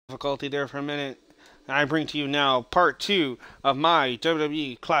Difficulty there for a minute. I bring to you now part 2 of my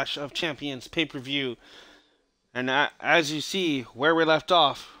WWE Clash of Champions pay-per-view. And as you see where we left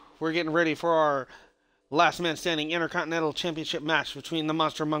off, we're getting ready for our last man standing Intercontinental Championship match between the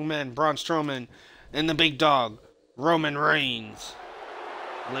Monster Among Men, Braun Strowman, and the Big Dog, Roman Reigns.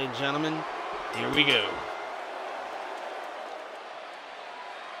 Ladies and gentlemen, here we go.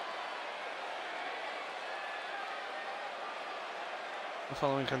 The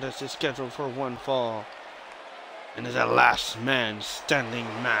following contest is scheduled for one fall and is a last man standing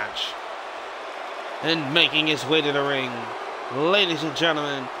match. And making his way to the ring, ladies and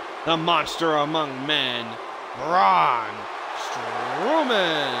gentlemen, the Monster Among Men, Braun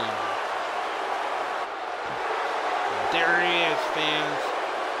Strowman. There he is, fans.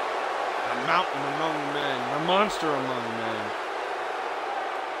 The Mountain Among Men, the Monster Among Men.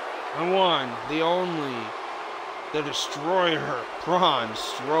 The one, the only, the Destroyer, Braun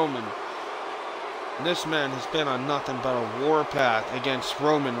Strowman. This man has been on nothing but a warpath against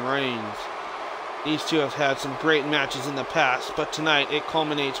Roman Reigns. These two have had some great matches in the past, but tonight it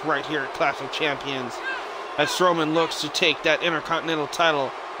culminates right here at Clash of Champions as Strowman looks to take that Intercontinental title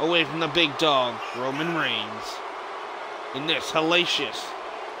away from the Big Dog, Roman Reigns. In this hellacious,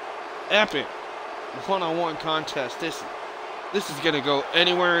 epic, one-on-one contest, this is going to go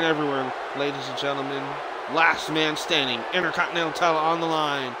anywhere and everywhere, ladies and gentlemen. Last man standing, Intercontinental title on the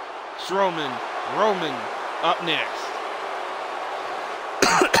line. Strowman, Roman, up next.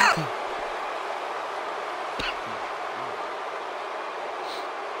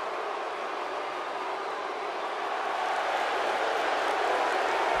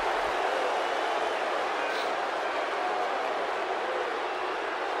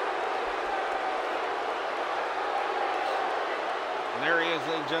 And there he is,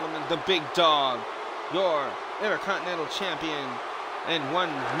 ladies and gentlemen, the Big Dog, your Intercontinental Champion, and one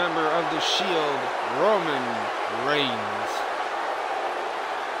member of the Shield, Roman Reigns.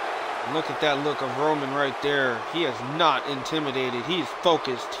 Look at that look of Roman right there. He is not intimidated. He is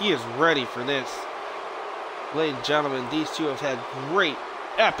focused. He is ready for this. Ladies and gentlemen, these two have had great,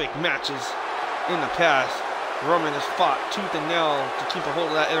 epic matches in the past. Roman has fought tooth and nail to keep a hold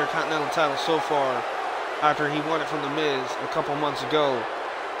of that Intercontinental title so far after he won it from The Miz a couple months ago.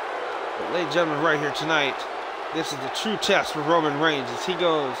 But ladies and gentlemen, right here tonight, this is the true test for Roman Reigns as he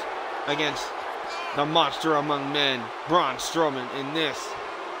goes against the Monster Among Men, Braun Strowman, in this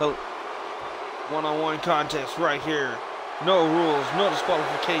one-on-one contest right here. No rules, no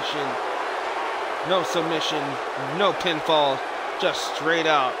disqualification, no submission, no pinfall, just straight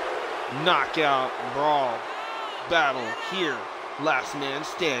out knockout brawl battle here. Last man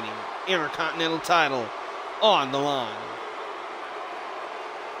standing, Intercontinental title on the line.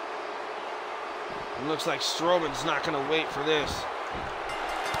 It looks like Strowman's not going to wait for this.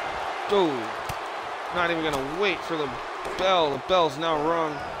 Oh, not even going to wait for the bell. The bell's now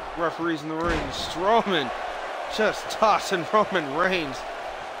rung. Referee's in the ring. Strowman just tossing Roman Reigns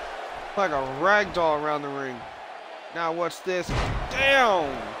like a rag doll around the ring. Now what's this?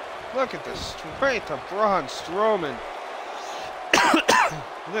 Down! Look at the strength of Braun Strowman.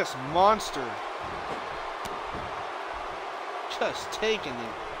 This monster. Just taking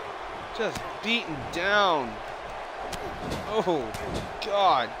it. Just beaten down. Oh,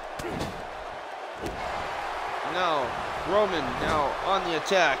 God. Now, Roman now on the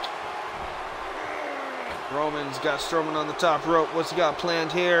attack. Roman's got Strowman on the top rope. What's he got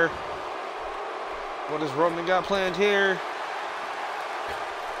planned here? What has Roman got planned here?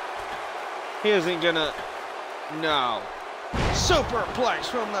 He isn't gonna... No. Superplex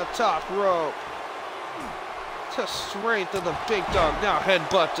from the top rope. The strength of the Big Dog. Now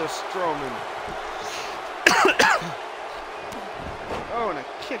headbutt to Strowman. Oh, and a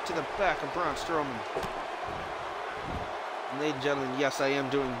kick to the back of Braun Strowman. Ladies and gentlemen, yes, I am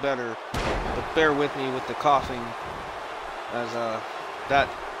doing better, but bear with me with the coughing, as that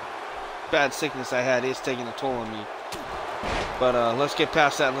bad sickness I had is taking a toll on me. But let's get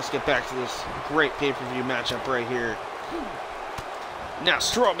past that and let's get back to this great pay-per-view matchup right here. Now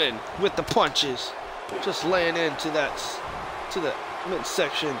Strowman with the punches. Just laying into the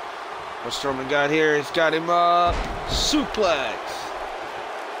midsection. What Strowman got here, he's got him up. Suplex.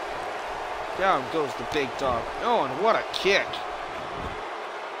 Down goes the Big Dog. Oh, and what a kick.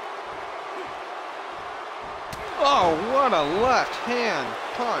 Oh, what a left hand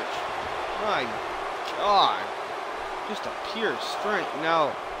punch. My God. Just a pure strength.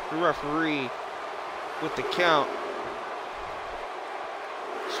 Now the referee with the count.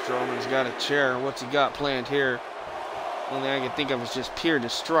 Strowman's got a chair. What's he got planned here? Only thing I can think of is just pure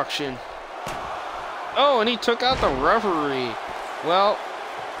destruction. Oh, and he took out the referee. Well,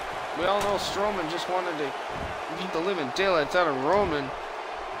 We all know Strowman just wanted to beat the living daylights out of Roman.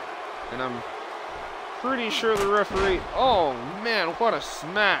 And I'm pretty sure the referee... Oh, man, what a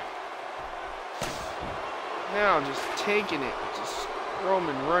smack. Now just taking it. Just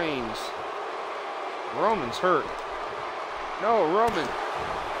Roman Reigns. Roman's hurt. No, Roman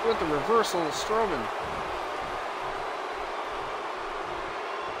with the reversal of Strowman.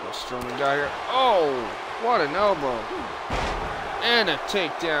 Oh, Strowman got here. Oh, what an elbow. And a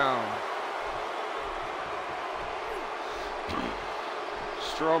takedown.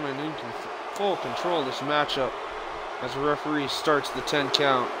 Strowman in full control of this matchup as the referee starts the 10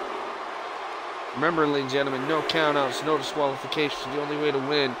 count. Remember, ladies and gentlemen, no countouts, no disqualifications. The only way to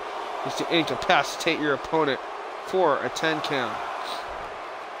win is to incapacitate your opponent for a 10 count.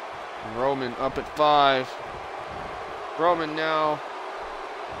 Roman up at 5. Roman now.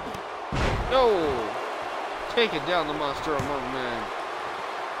 No! Taking down the monster among men.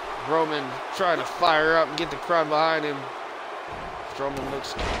 Roman trying to fire up and get the crowd behind him. Strowman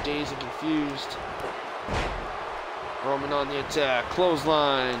looks dazed and confused. Roman on the attack.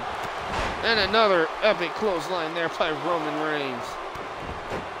 Clothesline. And another epic clothesline there by Roman Reigns.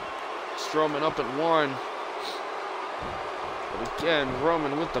 Strowman up at 1. But again,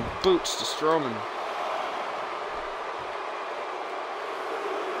 Roman with the boots to Strowman.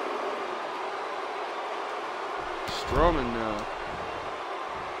 Strowman now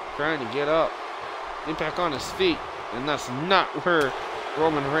trying to get up, get back on his feet, and that's not where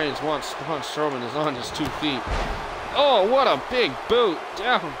Roman Reigns wants Strowman, is on his 2 feet. Oh, what a big boot!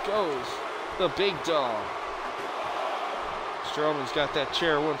 Down goes the big dog. Strowman's got that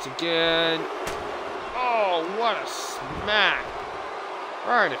chair once again. Oh, what a smack!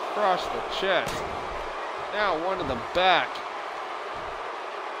 Right across the chest. Now one to the back.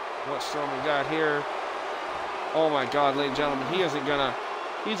 What Strowman got here? Oh my God, ladies and gentlemen, he isn't gonna...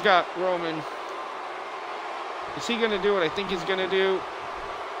 He's got Roman. Is he gonna do what I think he's gonna do?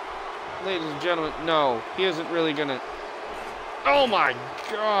 Ladies and gentlemen, no. He isn't really gonna... Oh my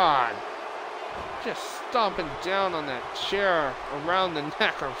God! Just stomping down on that chair around the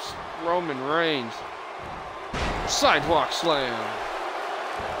neck of Roman Reigns. Sidewalk slam.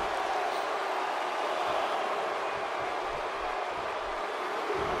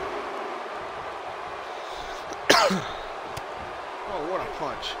 Oh, what a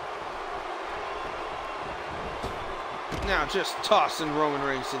punch. Now just tossing Roman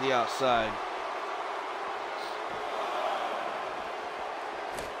Reigns to the outside.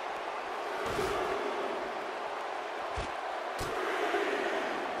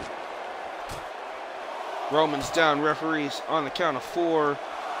 Roman's down, referees on the count of 4.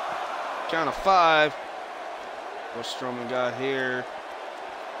 Count of 5. What Strowman got here?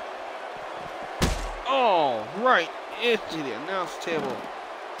 Oh, right into the announce table.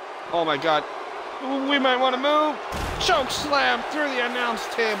 Oh my God. We might want to move. Choke slam through the announce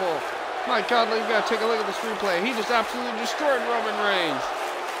table. My God, you gotta take a look at this replay. He just absolutely destroyed Roman Reigns.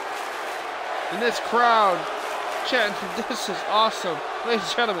 And this crowd chanting, this is awesome. Ladies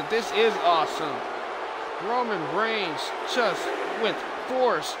and gentlemen, this is awesome. Roman Reigns just with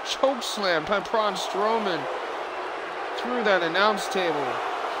force choke slam by Braun Strowman through that announce table.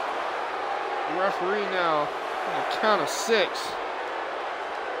 The referee now on a count of 6.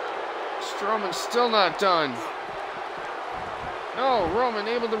 Strowman's still not done. No, Roman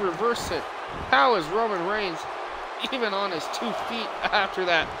able to reverse it. How is Roman Reigns even on his 2 feet after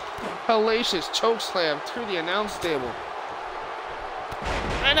that hellacious chokeslam through the announce table?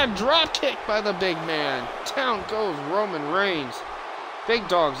 And a drop kick by the big man. Down goes Roman Reigns. Big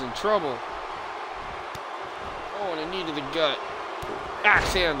dog's in trouble. Oh, and a knee to the gut.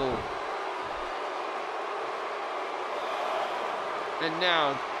 Axe handle. And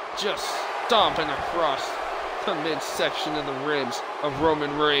now just stomping across the midsection of the ribs of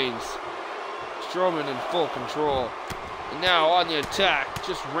Roman Reigns. Strowman in full control. And now on the attack,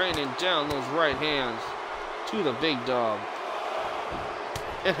 just raining down those right hands to the big dog.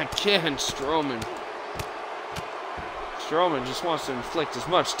 And again, Strowman. Strowman just wants to inflict as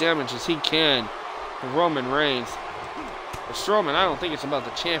much damage as he can to Roman Reigns. For Strowman, I don't think it's about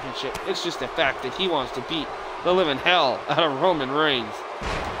the championship. It's just the fact that he wants to beat the living hell out of Roman Reigns.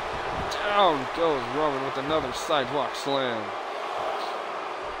 Down goes Roman with another sidewalk slam.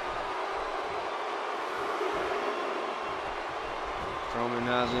 Strowman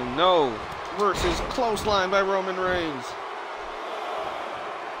has him. No. Versus clothesline by Roman Reigns.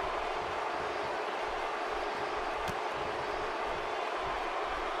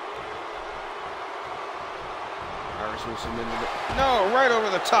 No, right over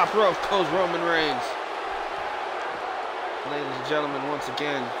the top rope goes Roman Reigns. Ladies and gentlemen, once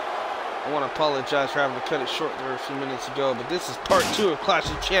again, I want to apologize for having to cut it short there a few minutes ago, but this is part 2 of Clash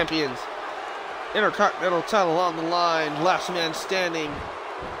of Champions. Intercontinental title on the line, last man standing.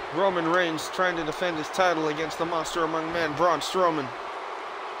 Roman Reigns trying to defend his title against the monster among men, Braun Strowman.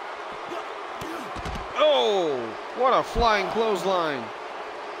 Oh, what a flying clothesline.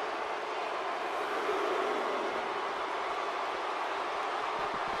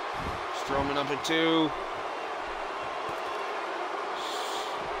 Strowman up at 2.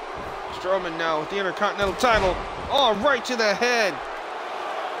 Strowman now with the Intercontinental title. Oh, right to the head.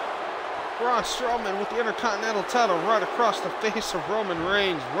 Braun Strowman with the Intercontinental title right across the face of Roman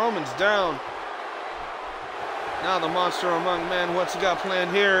Reigns. Roman's down. Now the monster among men, what's he got planned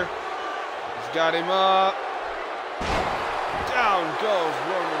here? He's got him up. Down goes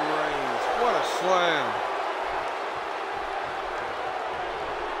Roman Reigns. What a slam.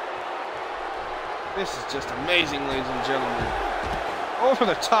 This is just amazing, ladies and gentlemen. Over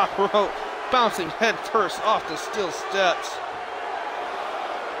the top rope, bouncing head first off the steel steps.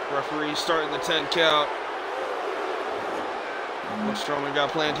 Referee starting the 10 count. What Strowman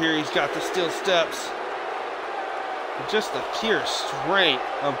got planned here? He's got the steel steps. Just the pure strength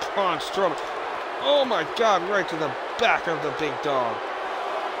of Braun Strowman. Oh my God, right to the back of the big dog.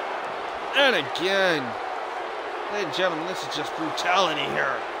 And again. Ladies and gentlemen, this is just brutality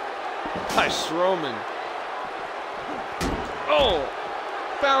here by Strowman. Oh,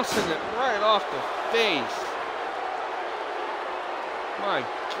 bouncing it right off the face. My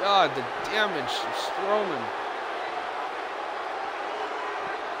God, the damage of Strowman.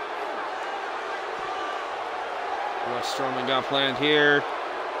 What Strowman got planned here?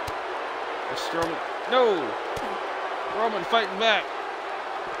 What Strowman? No! Roman fighting back.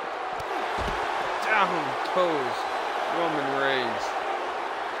 Down goes Roman Reigns.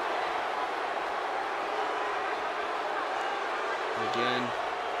 Again.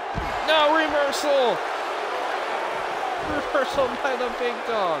 No, reversal! Reversal by the big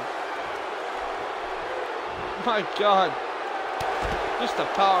dog. My God. Just the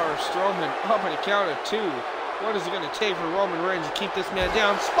power of Strowman up on a count of 2. What is it going to take for Roman Reigns to keep this man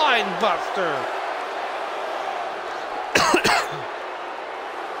down? Spine buster!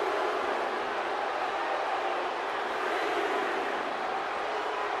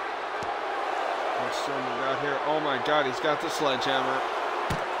 What Strowman got here? Oh my God, he's got the sledgehammer.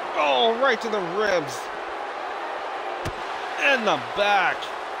 Oh, right to the ribs. And the back.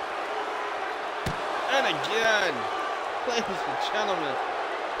 And again. Ladies and gentlemen.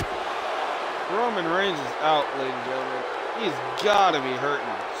 Roman Reigns is out, ladies and gentlemen. He's got to be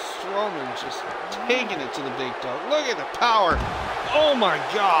hurting. Strowman just taking it to the big dog. Look at the power. Oh my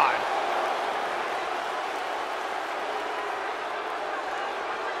God.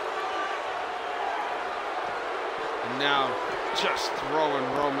 And now just throwing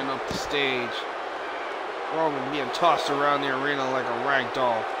Roman up the stage. Roman being tossed around the arena like a rag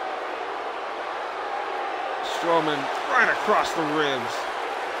doll. Strowman right across the ribs.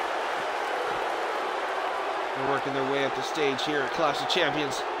 They're working their way up the stage here at Clash of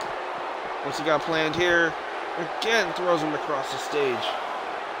Champions. What's he got planned here? Again throws him across the stage.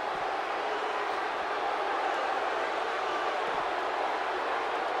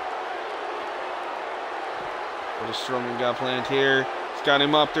 What has Strowman got planned here? He's got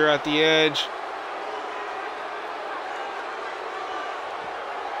him up there at the edge.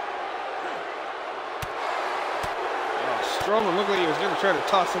 Strowman looked like he was going to try to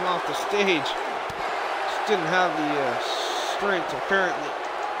toss him off the stage. Just didn't have the strength, apparently.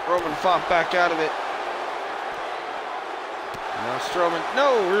 Roman fought back out of it. Now Strowman,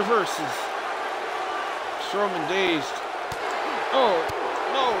 no, reverses. Strowman dazed. Oh,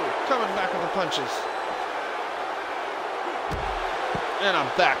 no, coming back with the punches. And a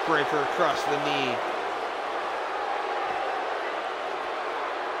backbreaker across the knee.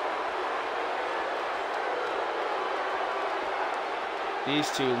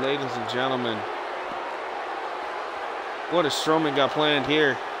 These two, ladies and gentlemen. What has Strowman got planned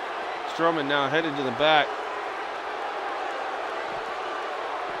here? Strowman now headed to the back.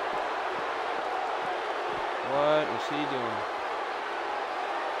 What is he doing?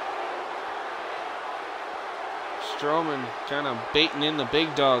 Strowman kind of baiting in the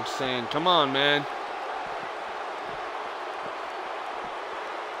big dog, saying, come on, man.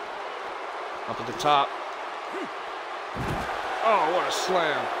 Up at the top. Oh, what a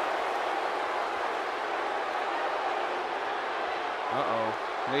slam.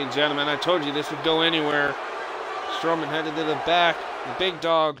 Uh-oh. Ladies and gentlemen, I told you this would go anywhere. Strowman headed to the back. The big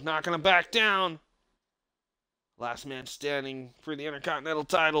dog not going to back down. Last man standing for the Intercontinental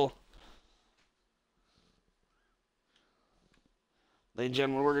title. Ladies and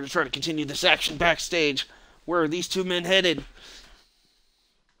gentlemen, we're going to try to continue this action backstage. Where are these two men headed?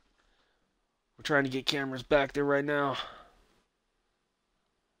 We're trying to get cameras back there right now.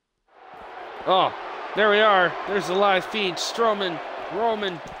 Oh, there we are. There's the live feed. Strowman,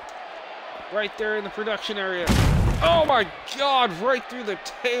 Roman, right there in the production area. Oh my God, right through the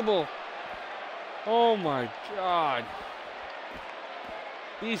table. Oh my God.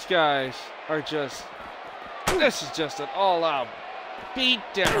 These guys are just, this is just an all-out beat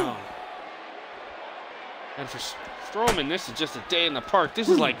down. And for Strowman, this is just a day in the park. This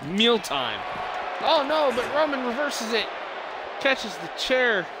is like mealtime. Oh no, but Roman reverses it. Catches the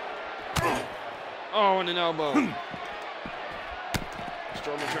chair. Oh, and an elbow.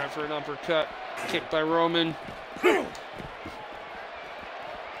 Strowman trying for an uppercut. Kicked by Roman.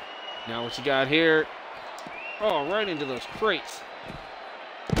 Now what you got here? Oh, right into those crates.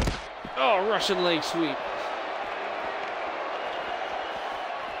 Oh, Russian leg sweep.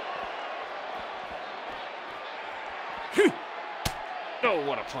 Oh,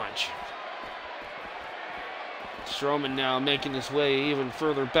 what a punch. Strowman now making his way even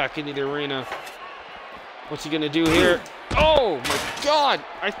further back into the arena. What's he going to do here? Oh, my God.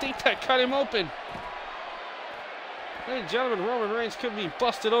 I think that cut him open. Ladies and gentlemen, Roman Reigns could be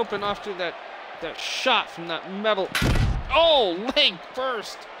busted open after that shot from that metal. Oh, leg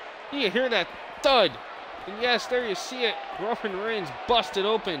first. You can hear that thud. And yes, there you see it. Roman Reigns busted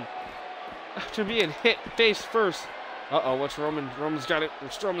open after being hit face first. Uh-oh, what's Roman? Roman's got it.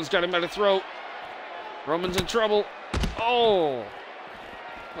 Strowman's got him by the throat. Roman's in trouble. Oh,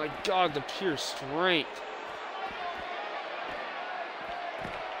 my God, the pure strength.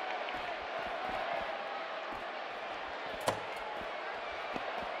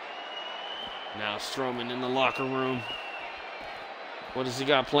 Now Strowman in the locker room. What has he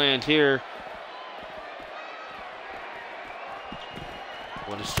got planned here?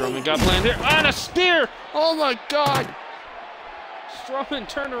 What has Strowman got planned here? And a spear! Oh my God! Strowman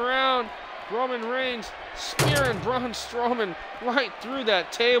turned around. Roman Reigns spearing Braun Strowman right through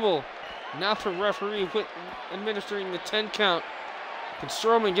that table. Now the referee administering the 10 count. Can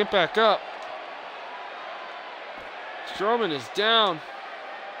Strowman get back up? Strowman is down.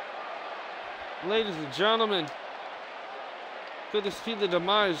 Ladies and gentlemen, could this be the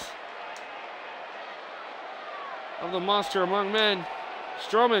demise of the monster among men?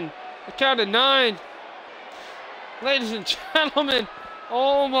 Strowman, the count of 9. Ladies and gentlemen,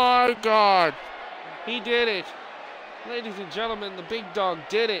 oh my God, he did it. Ladies and gentlemen, the big dog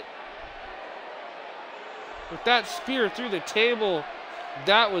did it. With that spear through the table,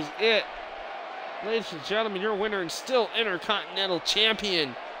 that was it. Ladies and gentlemen, your winner and still Intercontinental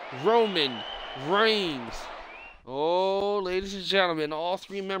Champion, Roman Reigns. Oh, ladies and gentlemen, all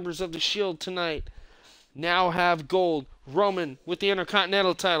 3 members of the Shield tonight now have gold. Roman with the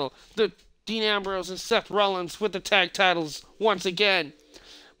Intercontinental title. Dean Ambrose and Seth Rollins with the tag titles once again.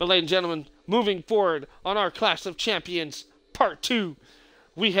 But ladies and gentlemen, moving forward on our Clash of Champions Part 2,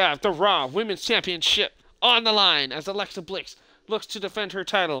 we have the Raw Women's Championship on the line as Alexa Bliss looks to defend her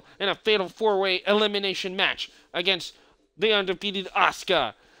title in a fatal 4-way elimination match against the undefeated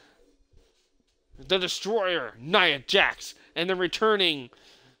Asuka, the Destroyer, Nia Jax, and the returning,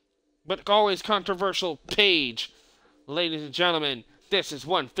 but always controversial, Paige. Ladies and gentlemen, this is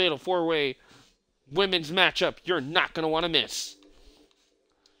one fatal 4-way women's matchup you're not going to want to miss.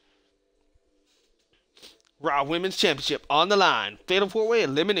 Raw Women's Championship on the line. Fatal 4-way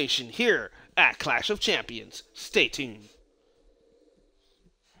elimination here at Clash of Champions. Stay tuned.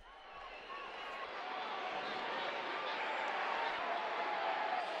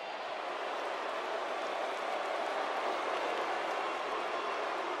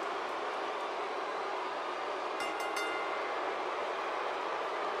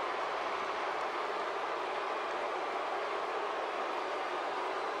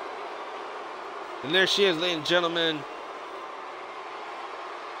 And there she is, ladies and gentlemen.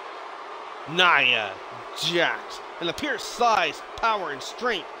 Nia Jax. And the pure size, power, and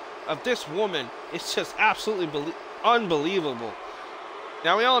strength of this woman is just absolutely unbelievable.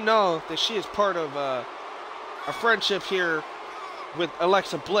 Now, we all know that she is part of a friendship here with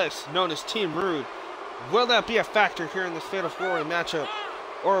Alexa Bliss, known as Team Rude. Will that be a factor here in this Fatal 4-Way matchup?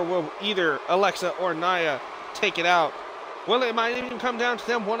 Or will either Alexa or Nia take it out? Well, it might even come down to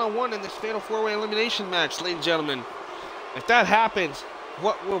them one-on-one in this Fatal 4-Way elimination match, ladies and gentlemen. If that happens,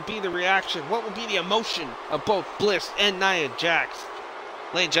 what will be the reaction? What will be the emotion of both Bliss and Nia Jax?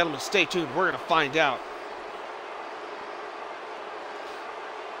 Ladies and gentlemen, stay tuned. We're going to find out.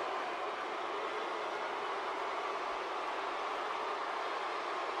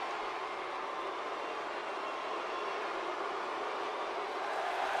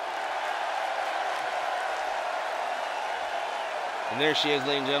 And there she is,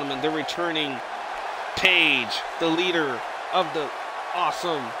 ladies and gentlemen, the returning Paige, the leader of the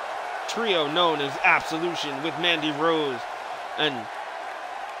awesome trio known as Absolution with Mandy Rose and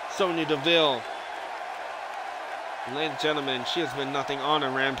Sonya Deville. And ladies and gentlemen, she has been nothing on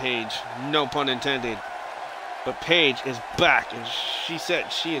a rampage, no pun intended. But Paige is back, and she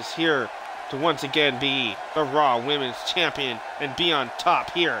said she is here to once again be the Raw Women's Champion and be on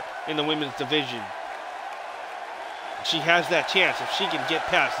top here in the women's division. She has that chance if she can get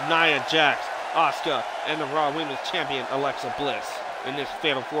past Nia Jax, Asuka, and the Raw Women's Champion Alexa Bliss in this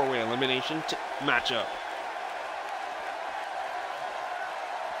Fatal 4-Way Elimination matchup.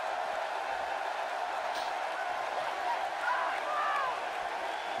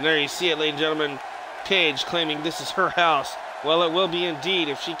 And there you see it, ladies and gentlemen. Paige claiming this is her house. Well, it will be indeed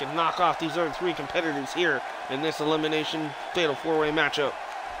if she can knock off these other 3 competitors here in this Elimination Fatal 4-Way matchup.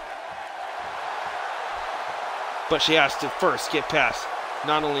 But she has to first get past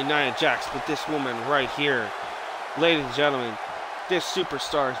not only Nia Jax, but this woman right here. Ladies and gentlemen, this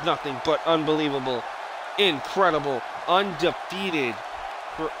superstar is nothing but unbelievable, incredible, undefeated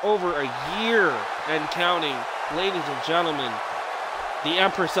for over a year and counting. Ladies and gentlemen, the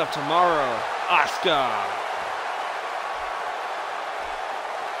Empress of Tomorrow, Asuka.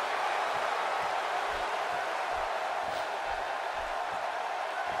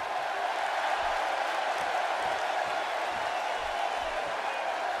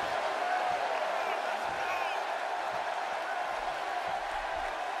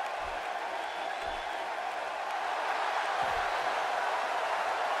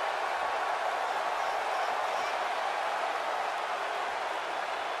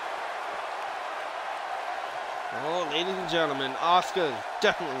 Oh, ladies and gentlemen, Asuka is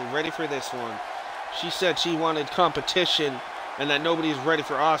definitely ready for this one. She said she wanted competition and that nobody's ready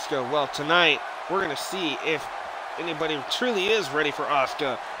for Asuka. Well, tonight, we're going to see if anybody truly is ready for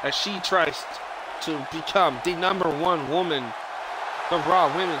Asuka as she tries to become the #1 woman, the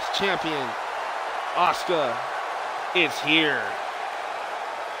Raw Women's Champion. Asuka is here.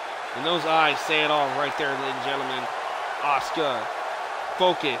 And those eyes say it all right there, ladies and gentlemen. Asuka,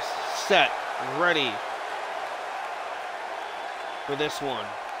 focused, set, ready for this one.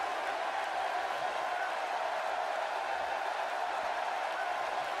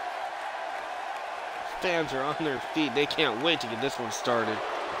 Fans are on their feet. They can't wait to get this one started.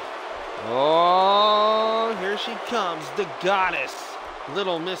 Oh, here she comes, the goddess,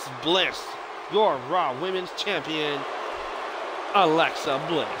 Little Miss Bliss, your Raw Women's Champion, Alexa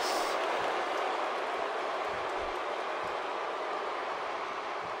Bliss.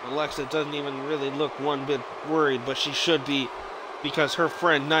 Alexa doesn't even really look one bit worried, but she should be, because her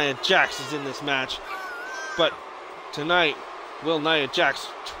friend Nia Jax is in this match. But tonight, will Nia Jax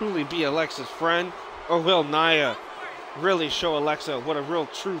truly be Alexa's friend? Or will Nia really show Alexa what a real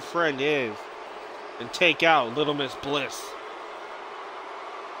true friend is and take out Little Miss Bliss?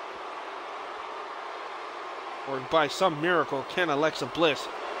 Or by some miracle, can Alexa Bliss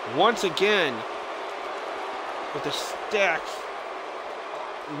once again, with the stacks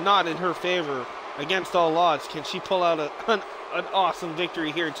not in her favor, against all odds, can she pull out an awesome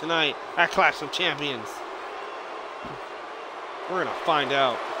victory here tonight at Clash of Champions? We're gonna find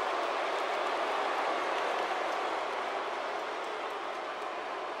out.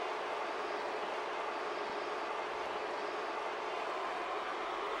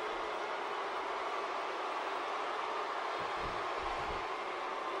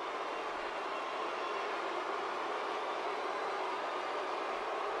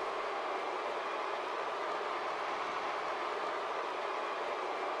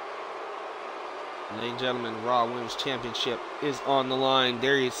 Ladies and gentlemen, Raw Women's Championship is on the line.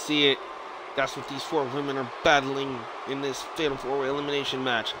 There you see it. That's what these 4 women are battling in this Fatal 4-Way Elimination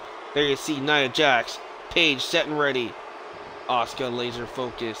match. There you see Nia Jax, Paige set and ready, Asuka laser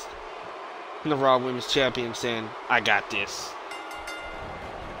focused, and the Raw Women's Champion saying, I got this.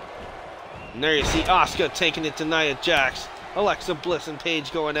 And there you see Asuka taking it to Nia Jax, Alexa Bliss and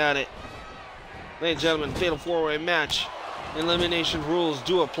Paige going at it. Ladies and gentlemen, Fatal 4-Way match. Elimination rules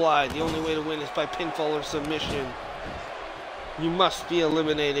do apply. The only way to win is by pinfall or submission. You must be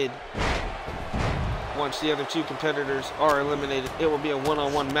eliminated. Once the other 2 competitors are eliminated, it will be a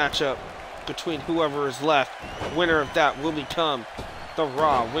one-on-one matchup between whoever is left. Winner of that will become the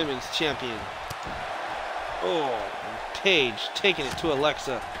Raw Women's Champion. Oh, Paige taking it to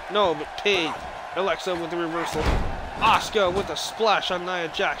Alexa. No, but Paige, Alexa with the reversal. Asuka with a splash on Nia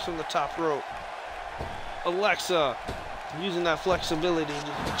Jax from the top rope. Alexa using that flexibility,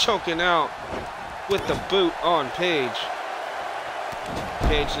 just choking out with the boot on Paige.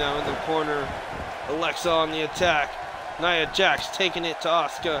 Paige now in the corner. Alexa on the attack. Nia Jax taking it to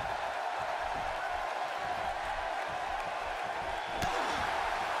Asuka.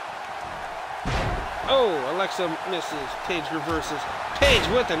 Oh, Alexa misses. Paige reverses. Paige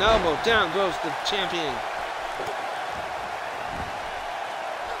with an elbow. Down goes the champion.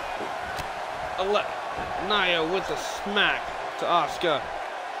 Nia with a smack to Asuka.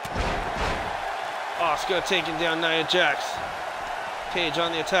 Asuka taking down Nia Jax. Paige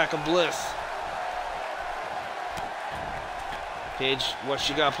on the attack of Bliss. Paige, what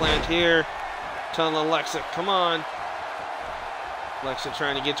she got planned here? Telling Alexa, come on. Alexa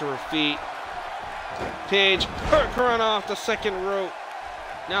trying to get to her feet. Paige, her run off the second rope.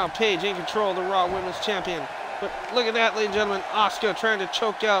 Now Paige in control of the Raw Women's Champion. But look at that, ladies and gentlemen. Asuka trying to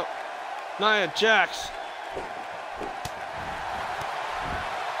choke out Nia Jax.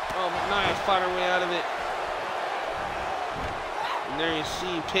 Oh, but Nia fought her way out of it. And there you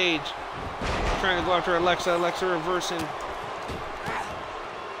see Paige trying to go after Alexa. Alexa reversing.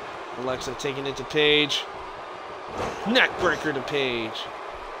 Alexa taking it to Paige. Neckbreaker to Paige.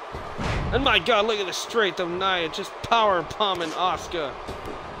 And my God, look at the strength of Nia, just power bombing Asuka.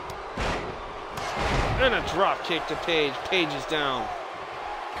 And a drop kick to Paige. Paige is down.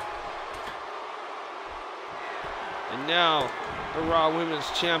 And now, the Raw Women's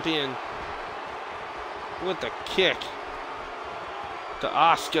Champion with the kick to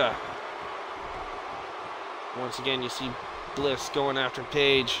Asuka. Once again, you see Bliss going after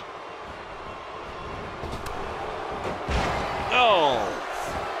Paige. Oh,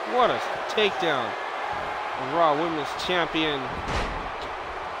 what a takedown. The Raw Women's Champion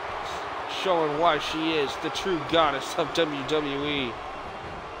showing why she is the true goddess of WWE.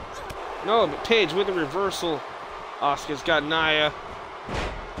 No, but Paige with a reversal. Asuka's got Nia.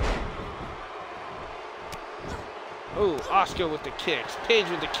 Oh, Asuka with the kicks. Paige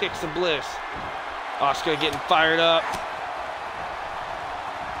with the kicks to Bliss. Asuka getting fired up.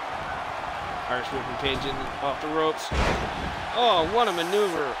 Irish whipping Paige in off the ropes. Oh, what a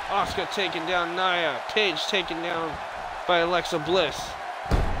maneuver. Asuka taking down Nia. Paige taken down by Alexa Bliss.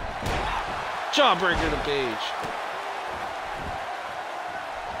 Jawbreaker to Paige.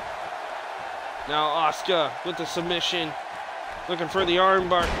 Now Asuka with the submission. Looking for the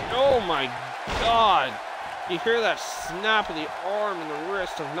armbar. Oh my God. You hear that snap of the arm and the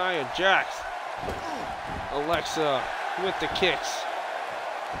wrist of Nia Jax. Alexa with the kicks.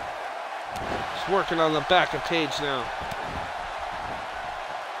 She's working on the back of Paige now.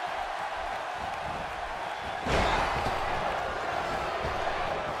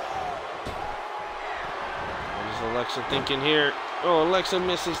 What is Alexa thinking here? Oh, Alexa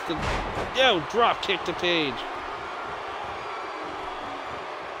misses the drop kick to Paige.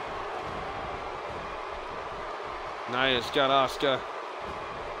 Nia's got Asuka.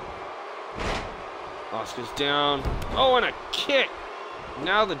 Asuka's down. Oh, and a kick.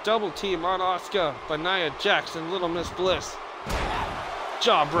 Now the double team on Asuka by Nia Jax and Little Miss Bliss.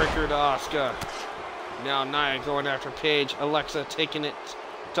 Jawbreaker to Asuka. Now Nia going after Paige. Alexa taking it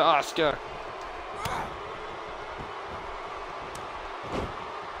to Asuka.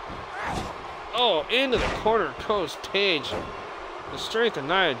 Oh, into the corner goes Paige. The strength of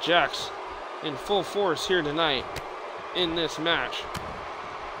Nia Jax in full force here tonight in this match.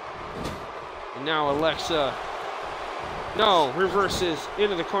 And now Alexa. No, reverses.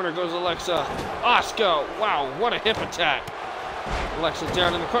 Into the corner goes Alexa. Asuka. Wow, what a hip attack. Alexa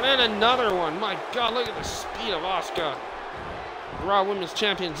down in the corner. And another one. My God, look at the speed of Asuka. Raw Women's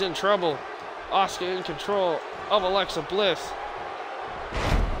Champion's in trouble. Asuka in control of Alexa Bliss.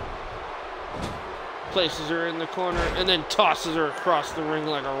 Places her in the corner and then tosses her across the ring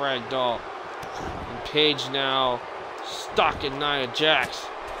like a rag doll. And Paige now stalking Nia Jax.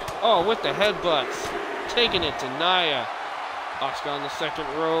 Oh, with the headbutts. Taking it to Nia. Asuka on the second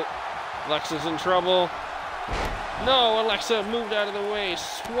rope. Alexa's in trouble. No, Alexa moved out of the way.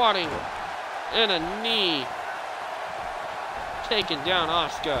 Swatting. And a knee. Taking down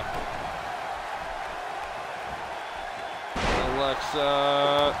Asuka.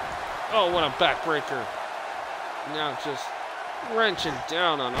 Alexa. Oh, what a backbreaker. Now just wrenching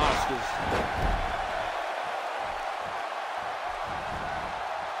down on Asuka's.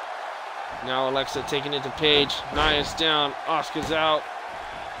 Now Alexa taking it to Paige. Nia's down. Asuka's out.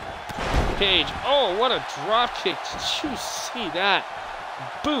 Paige. Oh, what a drop kick. Did you see that?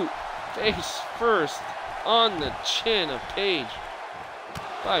 Boot face first on the chin of Paige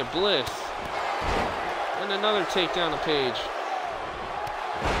by Bliss. And another takedown of Paige.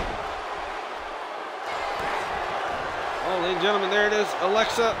 Oh, ladies and gentlemen, there it is.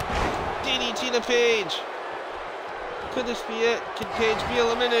 Alexa, DDT to Paige. Could this be it? Could Paige be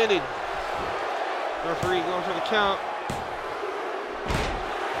eliminated? Referee going for the count.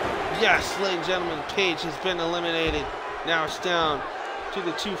 Yes, ladies and gentlemen, Paige has been eliminated. Now it's down to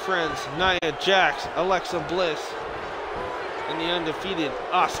the two friends, Nia Jax, Alexa Bliss, and the undefeated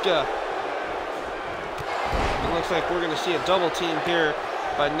Asuka. It looks like we're going to see a double team here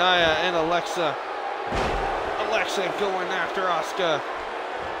by Nia and Alexa. Alexa going after Asuka.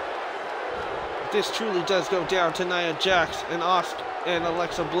 This truly does go down to Nia Jax and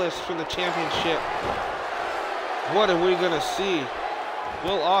Alexa Bliss for the championship. What are we going to see?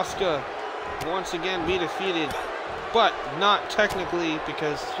 Will Asuka once again be defeated? But not technically,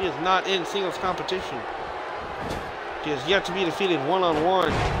 because she is not in singles competition. She has yet to be defeated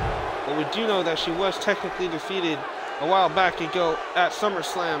one-on-one. But we do know that she was technically defeated a while back ago at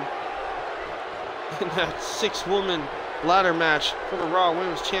SummerSlam in that 6-woman ladder match for the Raw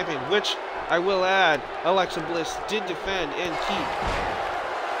Women's Champion, which, I will add, Alexa Bliss did defend and keep.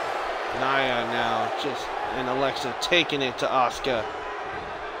 Nia now and Alexa taking it to Asuka.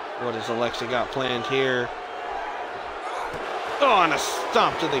 What has Alexa got planned here? Oh, and a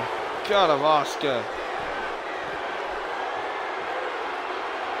stomp to the gut of Asuka.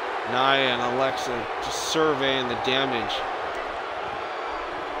 Nia and Alexa just surveying the damage.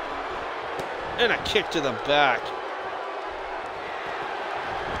 And a kick to the back.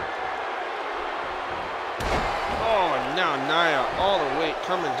 Oh, and now Nia, all the weight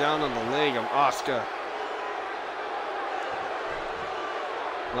coming down on the leg of Asuka.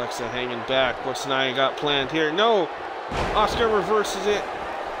 Alexa hanging back. What's Nia got planned here? No! Asuka reverses it.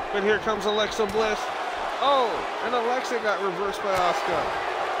 But here comes Alexa Bliss. Oh! And Alexa got reversed by Asuka.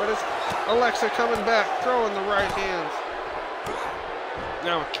 But it's Alexa coming back, throwing the right hands.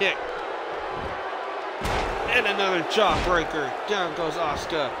 Now a kick. And another jawbreaker. Down goes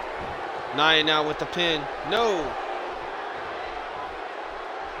Asuka. Nia now with the pin. No!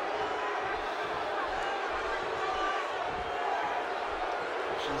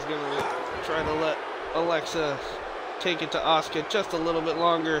 She's gonna try to let Alexa take it to Asuka just a little bit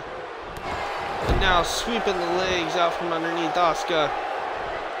longer. And now sweeping the legs out from underneath Asuka.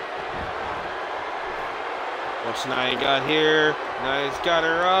 What's Nia got here? Nia's got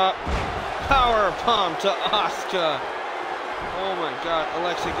her up. Power bomb to Asuka. Oh my god,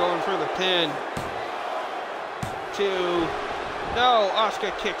 Alexa going for the pin. 2. No,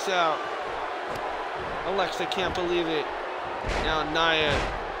 Asuka kicks out. Alexa can't believe it. Now Nia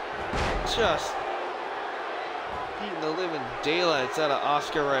just beating the living daylights out of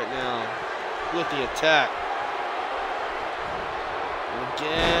Asuka right now with the attack. And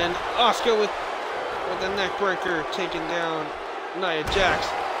again, Asuka with the neck breaker taking down Nia Jax.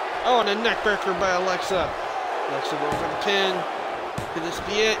 Oh, and a neck breaker by Alexa. Alexa going for the pin. Could this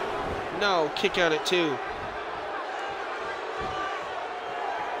be it? No, kick out at 2.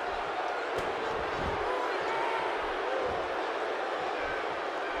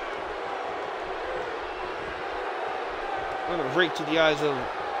 What a rake to the eyes of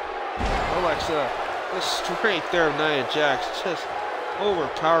Alexa. The strength there of Nia Jax, just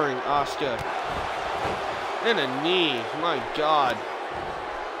overpowering Asuka. And a knee, my god.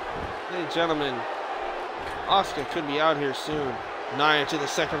 Ladies and gentlemen, Asuka could be out here soon. Nia to the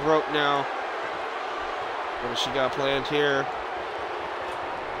second rope now. What has she got planned here?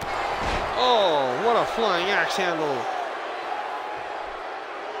 Oh, what a flying axe handle.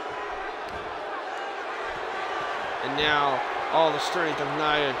 And now all the strength of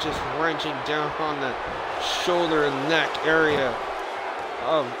Nia just wrenching down on the shoulder and neck area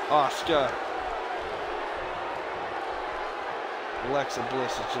of Asuka. Alexa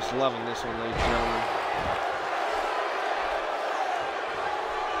Bliss is just loving this one, ladies and gentlemen.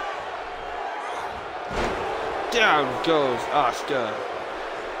 Down goes Asuka.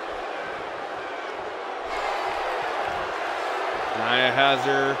 Nia has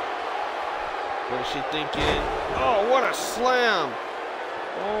her. What is she thinking? Oh, what a slam!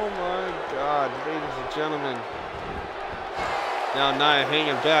 Oh my god, ladies and gentlemen. Now Nia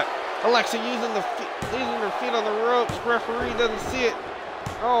hanging back. Alexa using her feet on the ropes. Referee doesn't see it.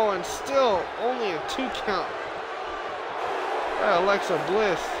 Oh, and still only a 2 count by Alexa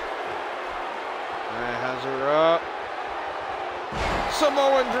Bliss. Nia has her up.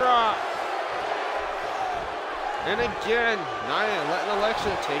 Samoan drop. And again, Nia letting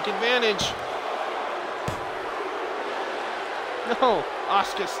Alexa take advantage. No,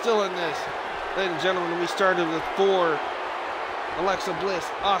 Asuka's still in this. Ladies and gentlemen, we started with 4. Alexa Bliss,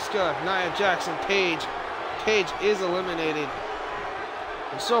 Asuka, Nia Jax, Paige. Paige is eliminated.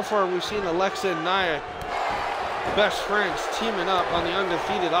 And so far we've seen Alexa and Nia, best friends, teaming up on the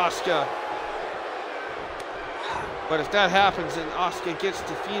undefeated Asuka. But if that happens and Asuka gets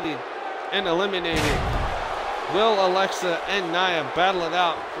defeated and eliminated, Will Alexa and Nia battle it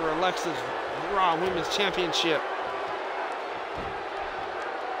out for Alexa's Raw Women's Championship?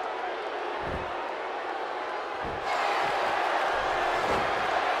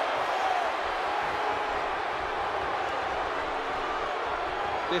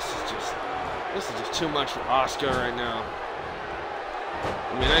 This is just too much for Asuka right now.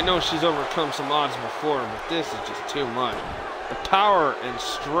 I mean, I know she's overcome some odds before, but this is just too much. The power and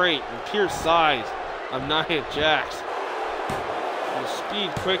strength and pure size of Nia Jax. And the speed,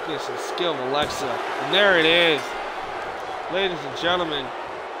 quickness, and skill of Alexa. And there it is. Ladies and gentlemen,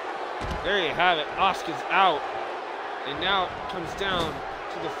 there you have it. Asuka's out. And now it comes down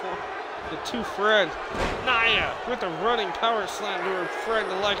to the two friends. Nia with a running power slam to her friend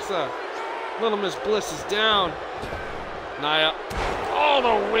Alexa. Little Miss Bliss is down. Nia, all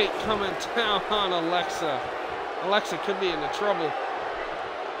the weight coming down on Alexa. Alexa could be into trouble.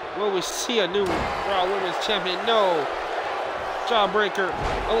 Will we see a new Raw Women's Champion? No. Jawbreaker.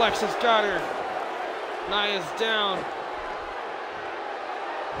 Alexa's got her. Nia's down.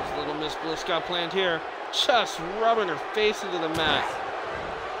 What's Little Miss Bliss got planned here? Just rubbing her face into the mat.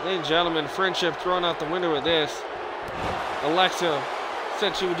 Ladies and gentlemen, friendship thrown out the window with this. Alexa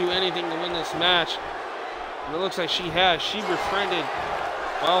said she would do anything to win this match. And it looks like she has. She befriended,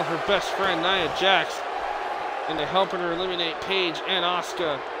 well, her best friend, Nia Jax, into helping her eliminate Paige and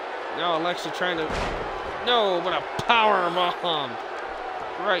Asuka. Now Alexa trying to, no, but a power bomb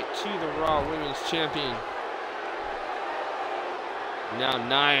right to the Raw Women's Champion. Now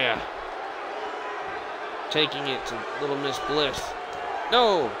Nia taking it to Little Miss Bliss.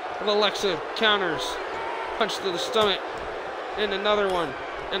 No, but Alexa counters. Punch to the stomach. And another one.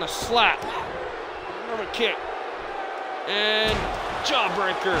 And a slap. Another kick. And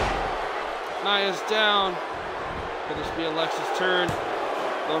jawbreaker. Nia's down. Could this be Alexa's turn?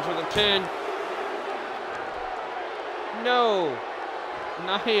 Going for the pin. No.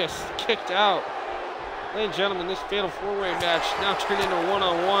 Nia's kicked out. Ladies and gentlemen, this fatal four-way match now turned into a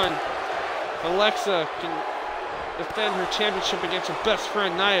one-on-one. Alexa can defend her championship against her best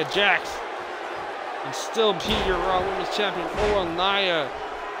friend, Nia Jax, and still be your Raw Women's Champion. Or will Nia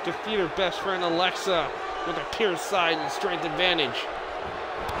defeat her best friend, Alexa, with a pure size and strength advantage?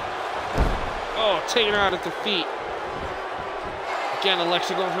 Oh, taking her out at the feet. Again,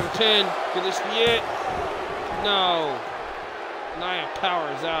 Alexa going for the pin. Could this be it? No. Nia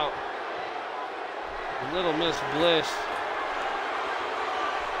powers out. Little Miss Bliss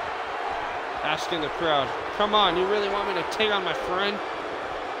asking the crowd, come on, you really want me to take on my friend?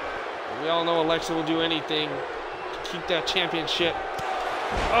 We all know Alexa will do anything to keep that championship.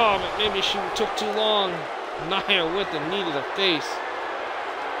 Oh, but maybe she took too long. Nia with the knee to the face.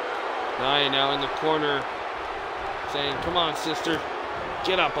 Nia now in the corner saying, come on, sister.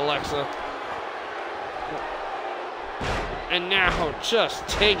 Get up, Alexa. And now just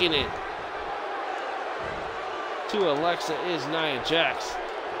taking it to Alexa is Nia Jax.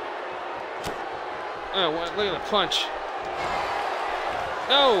 Oh, look at the punch.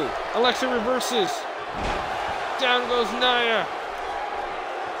 No! Alexa reverses. Down goes Nia.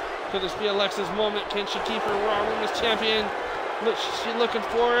 Could this be Alexa's moment? Can she keep her Raw Women's Champion? Look, she's looking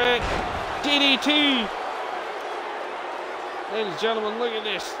for it. DDT! Ladies and gentlemen, look at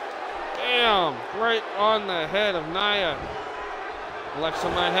this. Bam! Right on the head of Nia. Alexa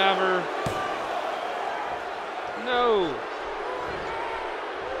might have her. No!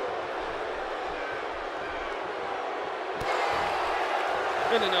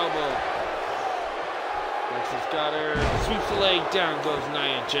 And an elbow. Alexa's got her. Sweeps the leg. Down goes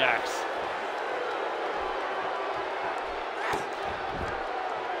Nia Jax.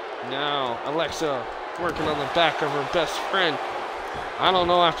 Now, Alexa working on the back of her best friend. I don't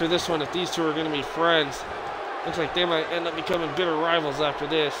know after this one if these two are going to be friends. Looks like they might end up becoming bitter rivals after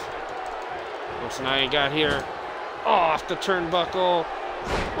this. What's Nia got here? Off the turnbuckle.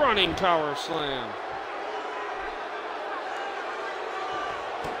 Running power slam.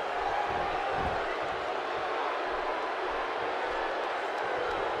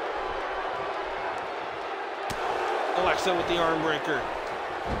 Alexa with the arm breaker.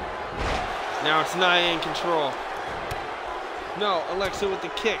 Now it's Nia in control. No, Alexa with the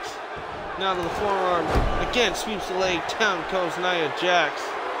kicks. Now to the forearm. Again, sweeps the leg. Down goes Nia Jax.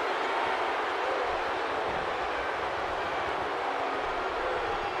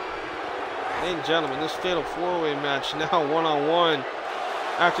 Ladies and gentlemen, this fatal four-way match now one-on-one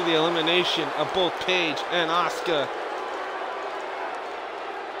after the elimination of both Paige and Asuka.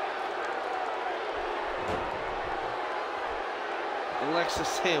 Alexa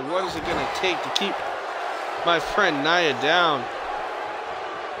saying, what is it going to take to keep my friend Nia down?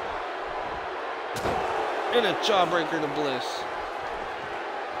 And a jawbreaker to Bliss.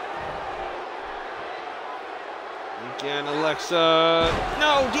 Again, Alexa.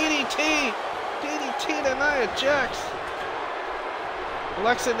 No, DDT! DDT to Nia Jax.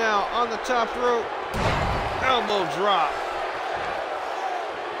 Alexa now on the top rope. Elbow drop.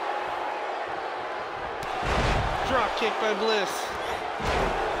 Drop kick by Bliss.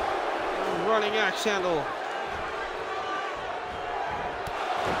 Running axe handle.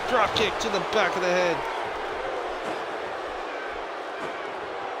 Drop kick to the back of the head.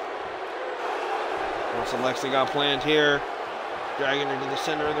 What's Alexa got planned here? Dragging her to the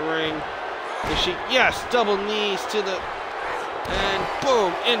center of the ring. Is she? Yes, double knees to the... And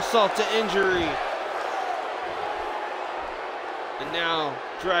boom, insult to injury. And now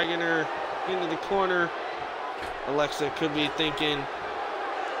dragging her into the corner. Alexa could be thinking,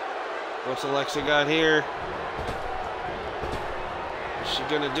 what's Alexa got here? Is she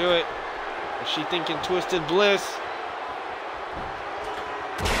gonna do it? Is she thinking Twisted Bliss?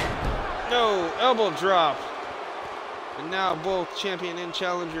 No, elbow drop. And now both champion and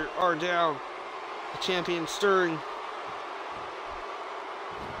challenger are down. The champion stirring.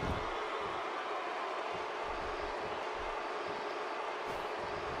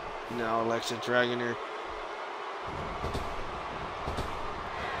 Now Alexa dragging her.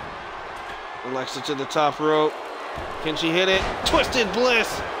 Alexa to the top rope. Can she hit it? Twisted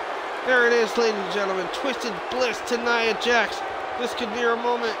Bliss! There it is, ladies and gentlemen. Twisted Bliss to Nia Jax. This could be her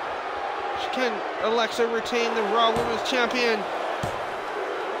moment. Can Alexa retain the Raw Women's Champion?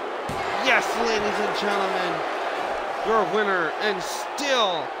 Yes, ladies and gentlemen. Your winner and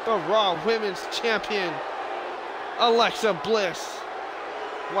still the Raw Women's Champion, Alexa Bliss.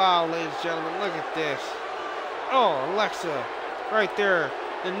 Wow, ladies and gentlemen, look at this. Oh, Alexa, right there.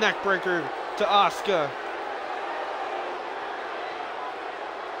 The neck breaker to Asuka.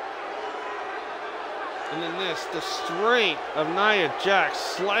 And then this, the strength of Nia Jax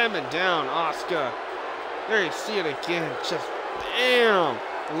slamming down Asuka. There you see it again. Just bam.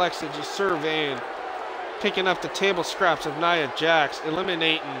 Alexa just surveying. Picking up the table scraps of Nia Jax.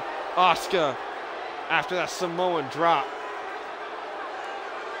 Eliminating Asuka after that Samoan drop.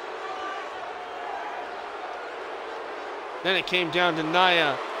 Then it came down to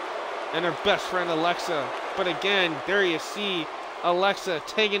Nia and her best friend Alexa. But again, there you see Alexa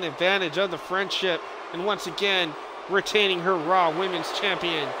taking advantage of the friendship. And once again, retaining her Raw Women's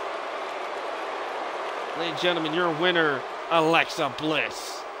Champion. Ladies and gentlemen, your winner, Alexa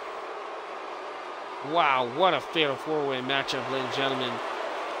Bliss. Wow, what a fatal four-way matchup, ladies and gentlemen.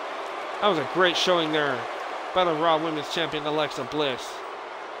 That was a great showing there by the Raw Women's Champion, Alexa Bliss.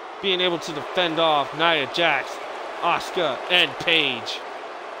 Being able to defend off Nia Jax, Asuka, and Paige.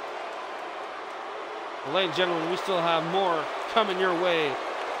 Well, ladies and gentlemen, we still have more coming your way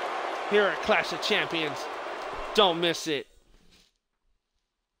here at Clash of Champions. Don't miss it.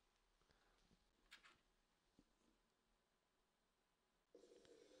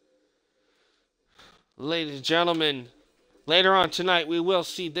 Ladies and gentlemen, later on tonight we will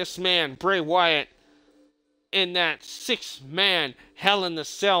see this man, Bray Wyatt, in that 6-man Hell in the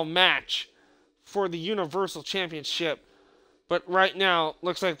Cell match for the Universal Championship. But right now,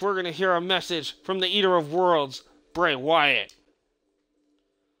 looks like we're going to hear a message from the Eater of Worlds, Bray Wyatt.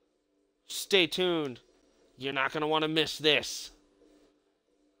 Stay tuned. You're not going to want to miss this.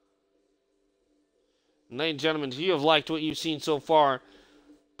 Ladies and gentlemen, if you have liked what you've seen so far,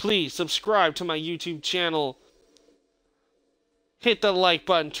 please subscribe to my YouTube channel. Hit the like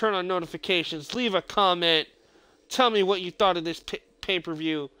button, turn on notifications, leave a comment. Tell me what you thought of this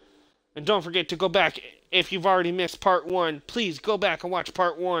pay-per-view. And don't forget to go back, if you've already missed part 1, please go back and watch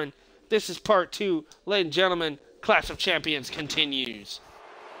part 1. This is part 2. Ladies and gentlemen, Clash of Champions continues.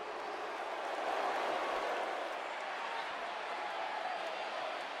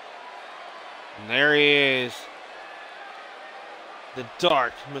 And there he is. The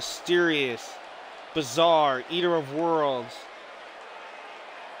dark, mysterious, bizarre Eater of Worlds,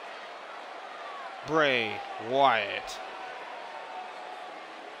 Bray Wyatt.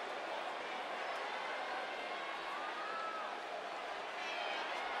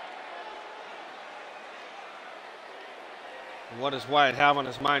 What does Wyatt have on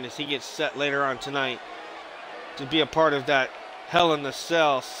his mind as he gets set later on tonight to be a part of that Hell in the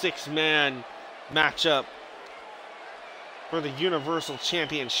Cell 6-man matchup for the Universal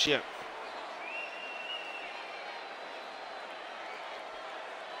Championship?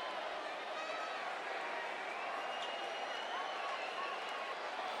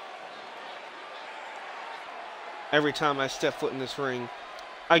 Every time I step foot in this ring,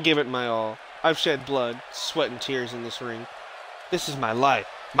 I give it my all. I've shed blood, sweat, and tears in this ring. This is my life,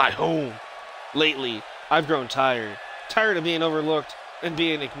 my home. Lately, I've grown tired. Tired of being overlooked and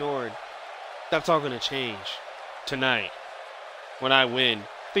being ignored. That's all going to change tonight when I win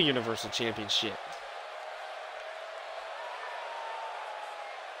the Universal Championship.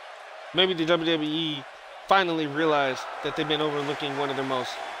 Maybe the WWE finally realized that they've been overlooking one of their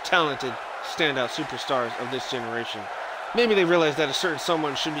most talented standout superstars of this generation. Maybe they realized that a certain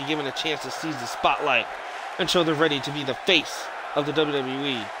someone should be given a chance to seize the spotlight and show they're ready to be the face of the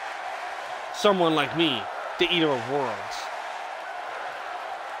WWE. Someone like me, the Eater of Worlds.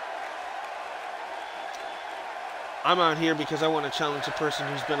 I'm out here because I want to challenge a person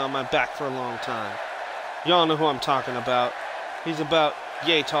who's been on my back for a long time. Y'all know who I'm talking about. He's about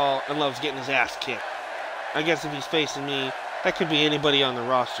yay tall and loves getting his ass kicked. I guess if he's facing me, that could be anybody on the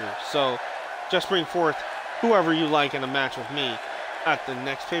roster. So, just bring forth whoever you like in a match with me at the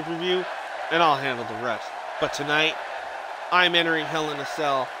next pay-per-view, and I'll handle the rest. But tonight, I'm entering Hell in a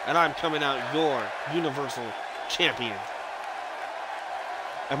Cell, and I'm coming out your Universal Champion.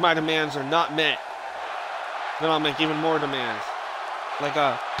 If my demands are not met, then I'll make even more demands. Like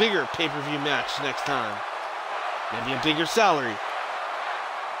a bigger pay-per-view match next time. Maybe a bigger salary.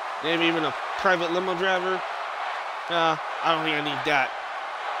 Maybe even a private limo driver. I don't think I need that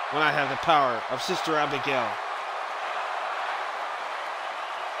when I have the power of Sister Abigail.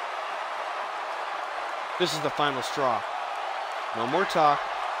 This is the final straw. No more talk,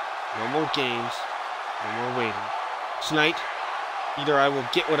 no more games, no more waiting. Tonight, either I will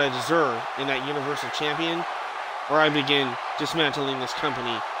get what I deserve in that Universal Champion, or I begin dismantling this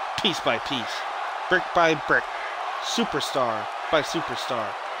company piece by piece, brick by brick, superstar by superstar.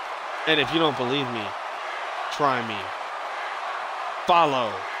 And if you don't believe me, try me.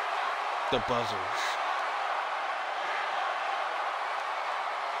 Follow the buzzers.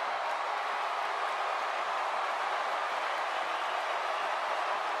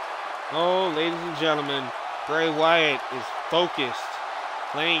 Oh, ladies and gentlemen, Bray Wyatt is focused,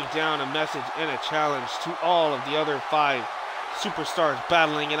 laying down a message and a challenge to all of the other 5 superstars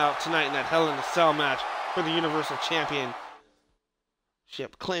battling it out tonight in that Hell in a Cell match for the Universal Championship,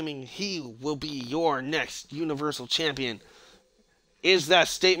 claiming he will be your next Universal Champion. Is that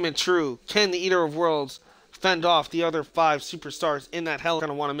statement true? Can the Eater of Worlds fend off the other 5 superstars in that Hell? You're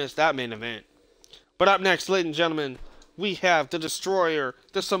going to want to miss that main event. But up next, ladies and gentlemen, we have the Destroyer,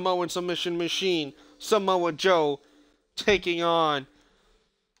 the Samoan Submission Machine, Samoa Joe, taking on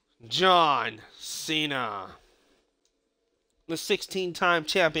John Cena. The 16-time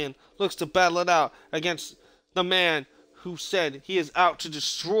champion looks to battle it out against the man who said he is out to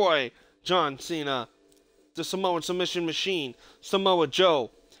destroy John Cena, the Samoan Submission Machine, Samoa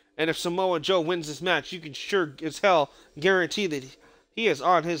Joe. And if Samoa Joe wins this match, you can sure as hell guarantee that he is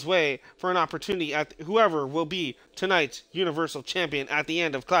on his way for an opportunity at whoever will be tonight's Universal Champion at the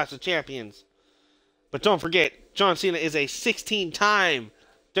end of Clash of Champions. But don't forget, John Cena is a 16-time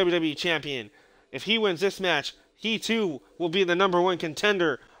WWE Champion. If he wins this match, he too will be the #1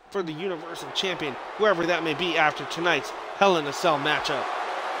 contender for the Universal Champion, whoever that may be after tonight's Hell in a Cell matchup.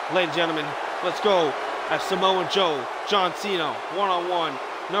 Ladies and gentlemen, let's go as Samoa Joe, John Cena, one-on-one,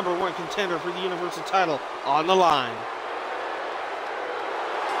 #1 contender for the Universal title on the line.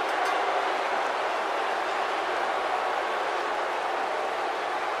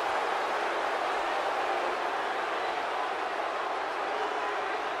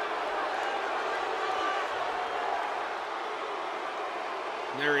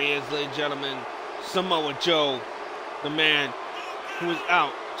 There he is, ladies and gentlemen, Samoa Joe, the man who is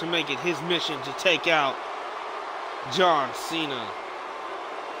out to make it his mission to take out John Cena.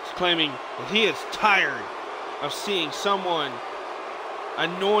 He's claiming that he is tired of seeing someone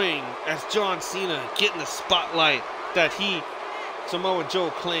annoying as John Cena get in the spotlight that he, Samoa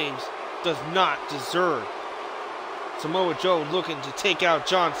Joe, claims does not deserve. Samoa Joe looking to take out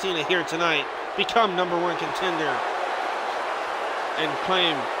John Cena here tonight, become #1 contender, and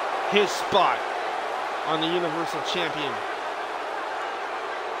claim his spot on the Universal Champion.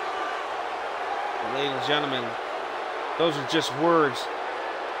 But ladies and gentlemen, those are just words.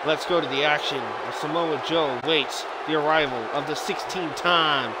 Let's go to the action as Samoa Joe waits the arrival of the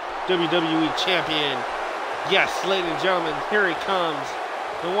 16-time WWE Champion. Yes, ladies and gentlemen, here he comes.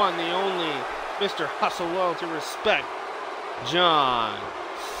 The one, the only, Mr. Hustle, Loyalty, Respect, John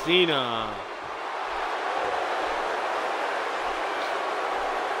Cena.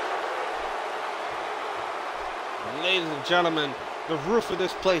 Ladies and gentlemen, the roof of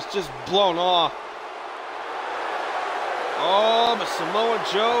this place just blown off. Oh, but Samoa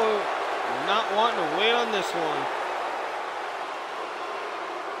Joe not wanting to wait on this one.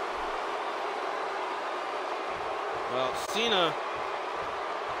 Well, Cena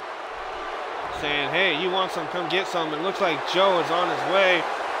saying, hey, you want some, come get some. It looks like Joe is on his way.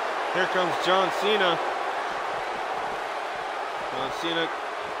 Here comes John Cena. John Cena.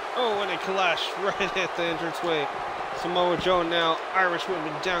 Oh, and a clash right at the entranceway. Samoa Joe now. Irish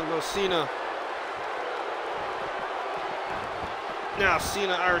whipping, down goes Cena. Now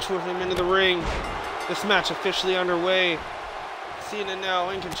Cena Irish whipping him into the ring. This match officially underway. Cena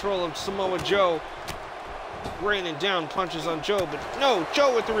now in control of Samoa Joe. Raining down punches on Joe, but no,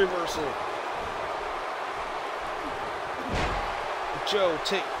 Joe with the reversal. Joe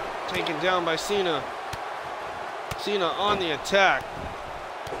taken down by Cena. Cena on the attack.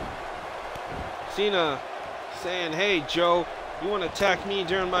 Cena saying, hey Joe, you want to attack me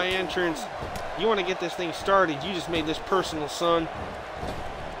during my entrance? You want to get this thing started? You just made this personal, son.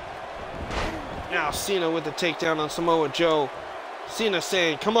 Now Cena with the takedown on Samoa Joe. Cena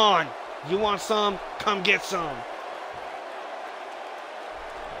saying, come on, you want some? Come get some.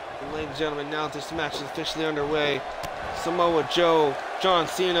 And ladies and gentlemen, now this match is officially underway. Samoa Joe, John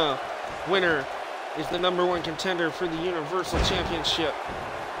Cena, winner, is the #1 contender for the Universal Championship.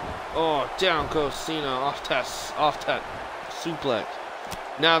 Oh, down goes Cena off that suplex.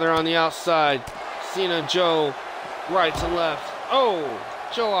 Now they're on the outside. Cena, Joe, right to left. Oh,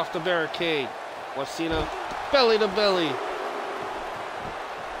 Joe off the barricade. What's Cena? Belly to belly.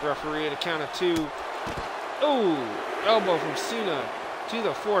 Referee at a count of 2. Oh, elbow from Cena to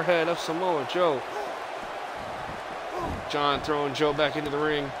the forehead of Samoa Joe. John throwing Joe back into the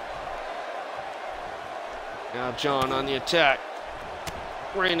ring. Now John on the attack.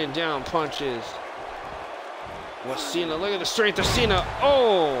 Raining down punches. What's Cena? Look at the strength of Cena.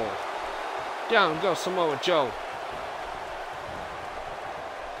 Oh! Down goes Samoa Joe.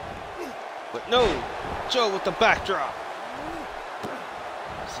 But no! Joe with the backdrop.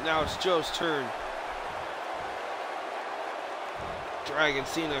 So now it's Joe's turn. Dragging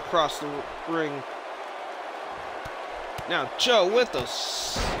Cena across the ring. Now Joe with the...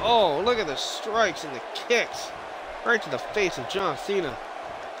 Oh, look at the strikes and the kicks. Right to the face of John Cena.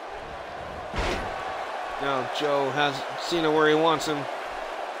 Now Joe has Cena where he wants him.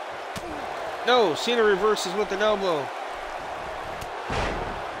 No, Cena reverses with an elbow.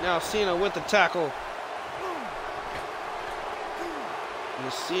 Now Cena with the tackle.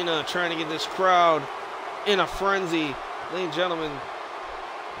 And Cena trying to get this crowd in a frenzy. Ladies and gentlemen,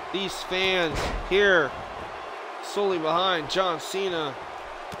 these fans here solely behind John Cena.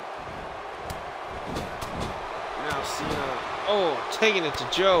 Now Cena, oh, taking it to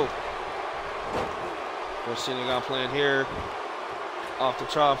Joe. What's Cena got planned here? Off the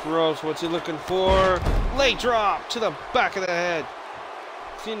top ropes, what's he looking for? Leg drop to the back of the head.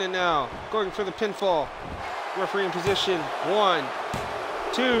 Cena now going for the pinfall. Referee in position. 1,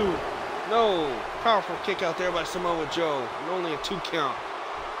 2, no. Powerful kick out there by Samoa Joe. And only a 2 count.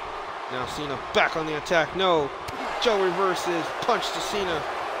 Now Cena back on the attack. No. Joe reverses. Punch to Cena.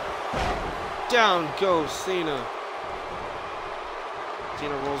 Down goes Cena.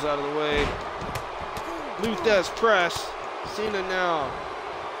 Cena rolls out of the way. Luthez press. Cena now.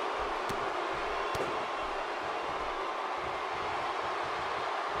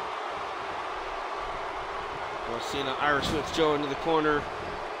 Well, Cena Irish whips Joe into the corner.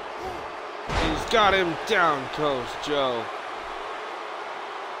 He's got him. Down goes Joe.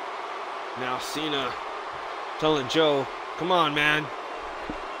 Now Cena telling Joe, come on, man.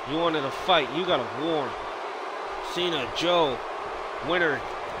 You wanted a fight. You got a war. Cena, Joe, winner,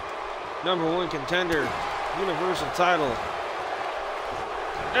 #1 contender, Universal title.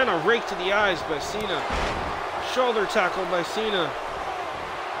 And a rake to the eyes by Cena. Shoulder tackle by Cena.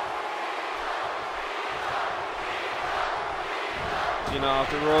 Cena off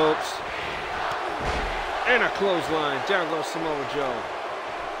the ropes. And a clothesline. Down goes Samoa Joe.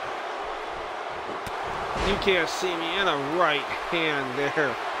 You can't see me. And a right hand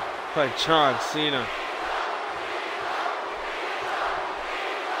there by John Cena.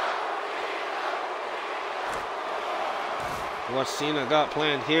 What Cena got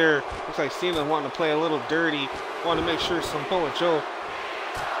planned here. Looks like Cena wanting to play a little dirty. Wanting to make sure Samoa Joe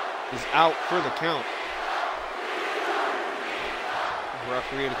is out for the count.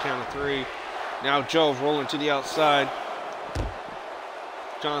 Referee at a count of 3. Now Joe rolling to the outside.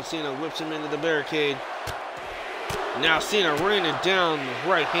 John Cena whips him into the barricade. Now Cena raining down the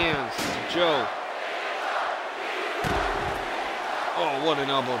right hands to Joe. Oh, what an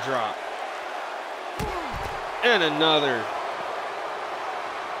elbow drop. And another.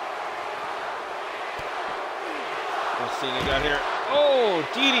 What's Cena got here? Oh,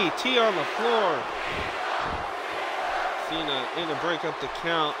 DDT on the floor. Cena in to break up the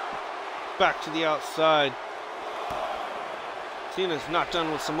count. Back to the outside. Cena's not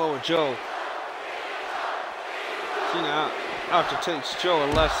done with Samoa Joe. Cena out to teach Joe a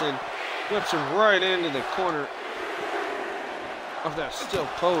lesson. Whips him right into the corner of that steel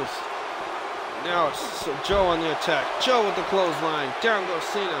post. Now it's Joe on the attack. Joe with the clothesline. Down goes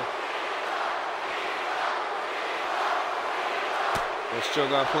Cena. What's Joe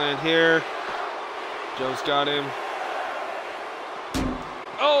got planned here? Joe's got him.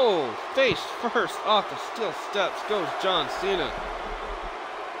 Oh, face first off the steel steps goes John Cena.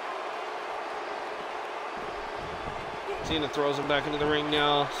 Cena throws him back into the ring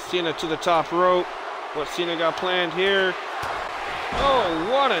now. Cena to the top rope. What Cena got planned here? Oh,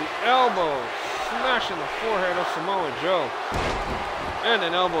 what an elbow. Smashing the forehead of Samoa Joe. And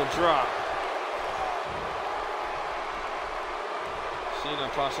an elbow drop. Cena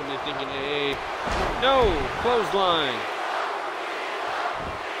possibly thinking, hey, no, clothesline.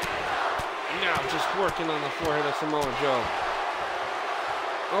 Now just working on the forehead of Samoa Joe.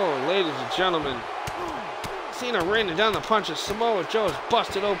 Oh, ladies and gentlemen. Cena raining down the punches. Samoa Joe is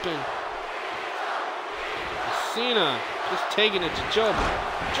busted open. Cena just taking it to Joe.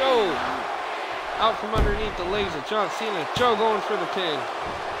 Joe out from underneath the legs of John Cena. Joe going for the pin.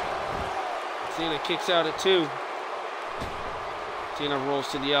 Cena kicks out at 2. Cena rolls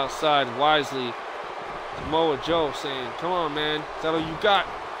to the outside wisely. Samoa Joe saying, come on, man. Is that all you got?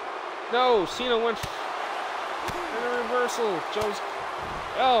 No, Cena went in a reversal. Joe's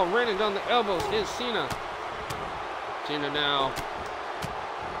raining down the elbows is Cena. Cena now.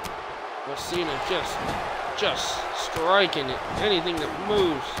 But Cena just striking it. Anything that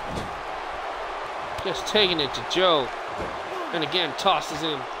moves. Just taking it to Joe. And again, tosses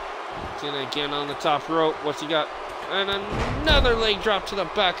him. Cena again on the top rope. What's he got? And another leg drop to the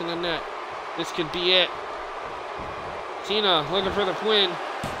back of the net. This could be it. Cena looking for the win.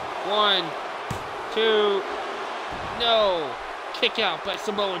 1, 2. No. Kick out by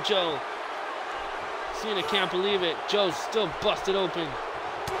Samoa Joe. Cena can't believe it. Joe's still busted open.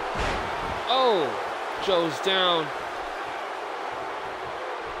 Oh. Joe's down.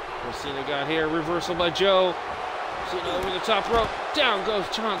 What Cena got here? Reversal by Joe. Cena over the top rope. Down goes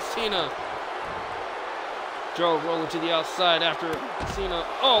John Cena. Joe rolling to the outside after Cena.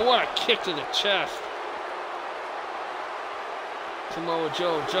 Oh, what a kick to the chest. Samoa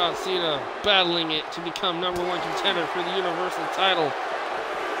Joe, John Cena battling it to become #1 contender for the Universal title.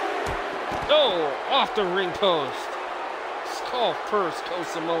 Oh, off the ring post. Skull first goes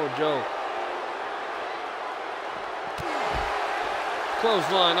Samoa Joe.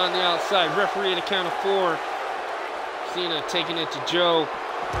 Clothesline on the outside. Referee at a count of 4. Cena taking it to Joe.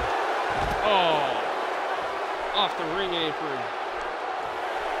 Oh. Off the ring apron.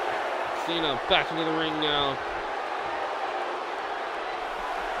 Cena back into the ring now.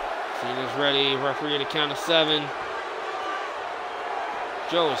 Cena's ready. Referee at a count of 7.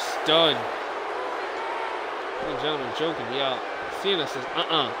 Joe is stunned. Ladies and gentlemen, Joe can be out. Cena says,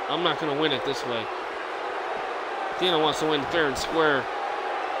 I'm not going to win it this way. Cena wants to win fair and square.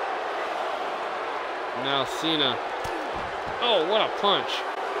 Now Cena. Oh, what a punch.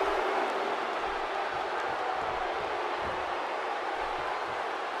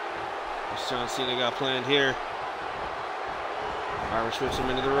 What's John Cena got planned here? Irish whips him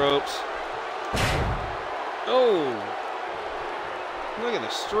into the ropes. Oh! Look at the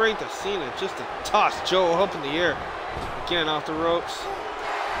strength of Cena just to toss Joe up in the air. Again off the ropes.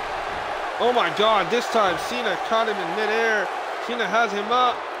 Oh my God, this time Cena caught him in midair. Cena has him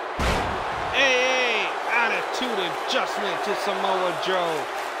up. Hey, attitude adjustment to Samoa Joe.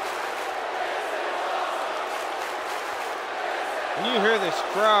 When you hear this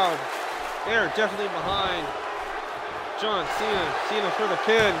crowd, they are definitely behind John Cena. Cena for the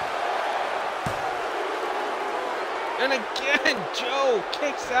pin. And again, Joe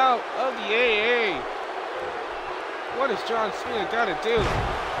kicks out of the AA. What has John Cena got to do?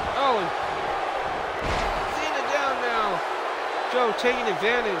 Oh, and Cena down now. Joe taking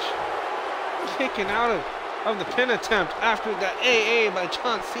advantage. Kicking out of the pin attempt after that AA by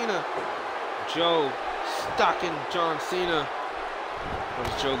John Cena. Joe stalking John Cena. What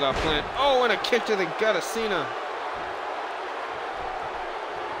has Joe got planned? Oh, and a kick to the gut of Cena.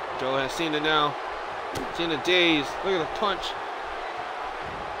 Joe has Cena now. Cena dazed. Look at the punch.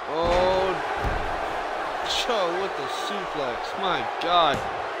 Oh, Joe with the suplex. My God.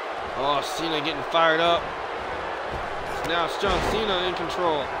 Oh, Cena getting fired up. Now it's John Cena in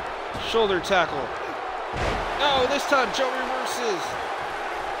control. Shoulder tackle. No, this time Joe reverses.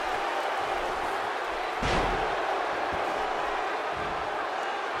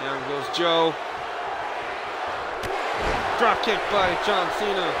 Down goes Joe. Drop kick by John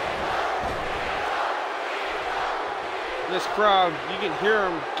Cena. This crowd, you can hear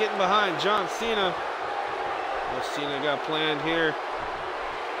them getting behind John Cena. What's Cena got planned here?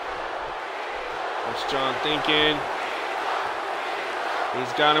 What's John thinking?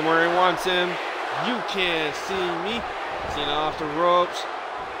 He's got him where he wants him. You can't see me. Cena off the ropes.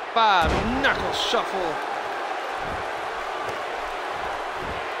 5-knuckle shuffle.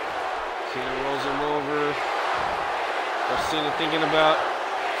 Cena rolls him over. What's Cena thinking about?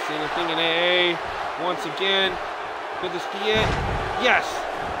 Cena thinking AA. Once again. Could this be it? Yes!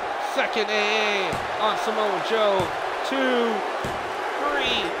 Second AA on Samoa Joe. 2,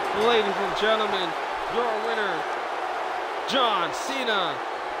 3. Ladies and gentlemen, your winner, John Cena.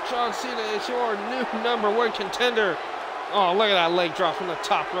 John Cena is your new #1 contender. Oh, look at that leg drop from the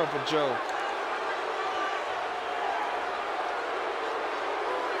top rope of Joe.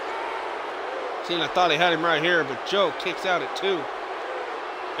 Cena thought he had him right here, but Joe kicks out at 2.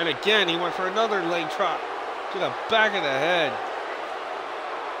 And again, he went for another leg drop to the back of the head.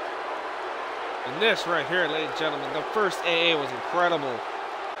 And this right here, ladies and gentlemen, the first AA was incredible.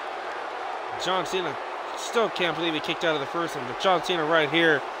 John Cena still can't believe he kicked out of the first one, but John Cena right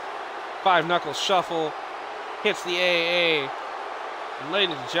here, 5-knuckle shuffle, hits the AA. And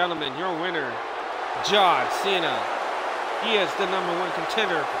ladies and gentlemen, your winner, John Cena. He is the #1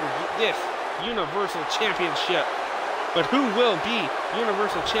 contender for this Universal Championship. But who will be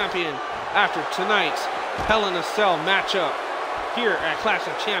Universal Champion after tonight's Hell in a Cell matchup here at Clash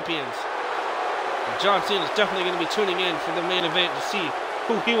of Champions? And John Cena is definitely going to be tuning in for the main event to see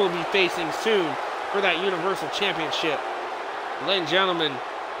who he will be facing soon for that Universal Championship. Ladies and gentlemen,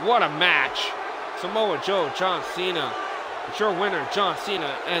 what a match. Samoa Joe, John Cena. It's your winner, John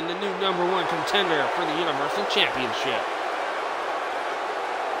Cena, and the new #1 contender for the Universal Championship.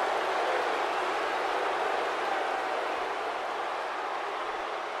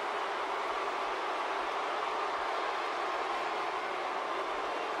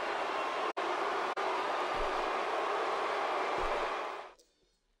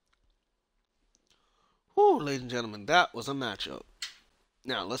 Whew, ladies and gentlemen, that was a matchup.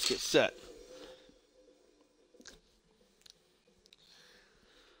 Now, let's get set.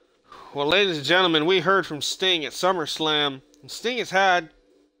 Well, ladies and gentlemen, we heard from Sting at SummerSlam. And Sting has had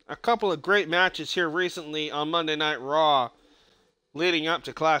a couple of great matches here recently on Monday Night Raw, leading up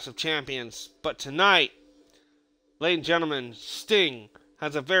to Clash of Champions. But tonight, ladies and gentlemen, Sting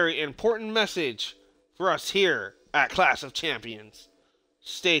has a very important message for us here at Clash of Champions.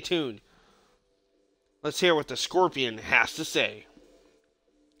 Stay tuned. Let's hear what the Scorpion has to say.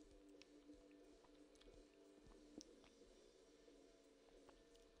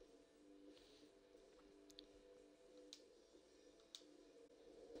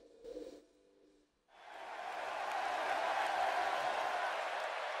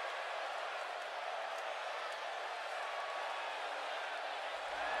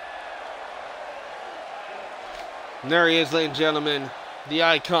 And there he is, ladies and gentlemen, the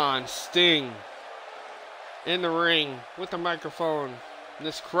icon, Sting, in the ring with the microphone. And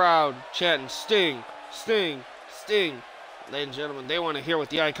this crowd chanting, Sting, Sting, Sting. Ladies and gentlemen, they want to hear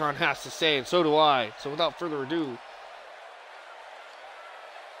what the icon has to say, and so do I. So without further ado,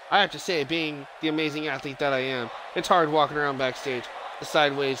 I have to say, being the amazing athlete that I am, it's hard walking around backstage. The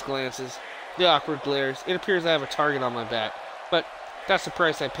sideways glances, the awkward glares. It appears I have a target on my back. But that's the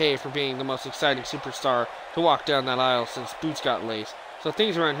price I pay for being the most exciting superstar to walk down that aisle since boots got laced. So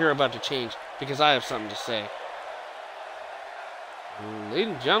things around here are about to change because I have something to say. Ladies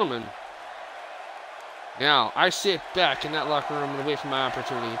and gentlemen, now I sit back in that locker room and wait for my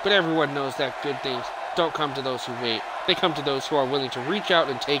opportunity, but everyone knows that good things don't come to those who wait. They come to those who are willing to reach out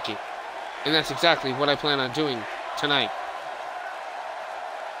and take it. And that's exactly what I plan on doing tonight.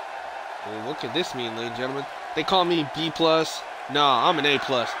 Well, what could this mean, ladies and gentlemen? They call me B+. Nah, I'm an A+.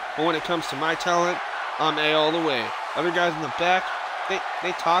 But when it comes to my talent, I'm A all the way. Other guys in the back,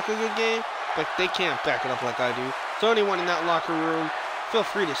 they talk a good game, but they can't back it up like I do. So anyone in that locker room, feel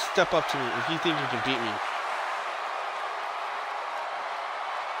free to step up to me if you think you can beat me.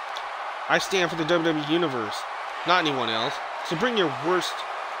 I stand for the WWE Universe, not anyone else. So bring your worst,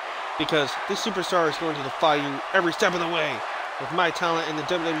 because this superstar is going to defy you every step of the way. With my talent in the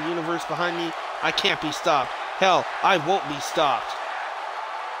WWE Universe behind me, I can't be stopped. Hell, I won't be stopped.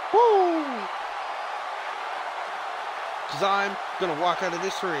 Woo! Because I'm going to walk out of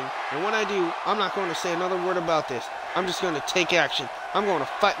this ring, and when I do, I'm not going to say another word about this. I'm just going to take action. I'm going to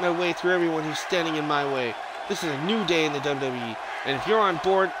fight my way through everyone who's standing in my way. This is a new day in the WWE, and if you're on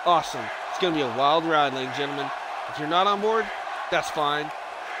board, awesome. It's going to be a wild ride, ladies and gentlemen. If you're not on board, that's fine.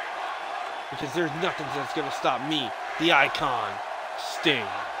 Because there's nothing that's going to stop me, the icon, Sting.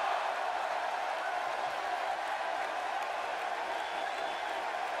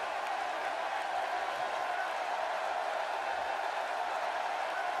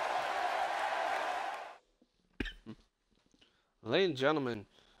 Ladies and gentlemen,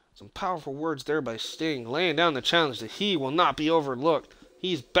 some powerful words there by Sting, laying down the challenge that he will not be overlooked.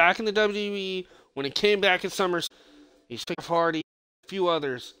 He's back in the WWE. When he came back in Summers, he's picked Hardy, a few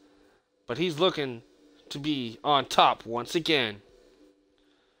others, but he's looking to be on top once again.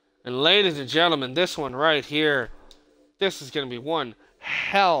 And ladies and gentlemen, this one right here, this is going to be one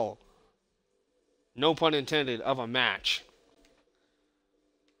hell, no pun intended, of a match.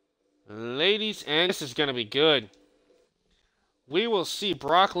 Ladies, and this is going to be good. We will see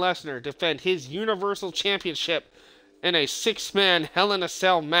Brock Lesnar defend his Universal Championship in a 6-man Hell in a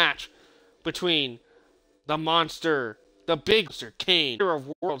Cell match between the Monster, the Big Monster, Kane, Hero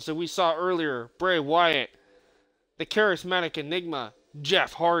of Worlds that we saw earlier, Bray Wyatt, the Charismatic Enigma,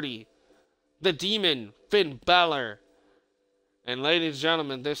 Jeff Hardy, the Demon, Finn Balor, and ladies and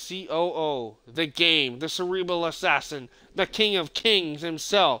gentlemen, the COO, the Game, the Cerebral Assassin, the King of Kings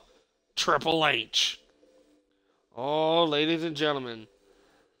himself, Triple H. Oh, ladies and gentlemen,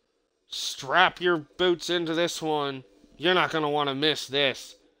 strap your boots into this one. You're not going to want to miss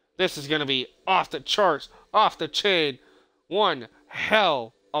this. This is going to be off the charts, off the chain. One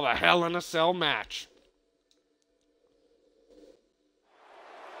hell of a Hell in a Cell match.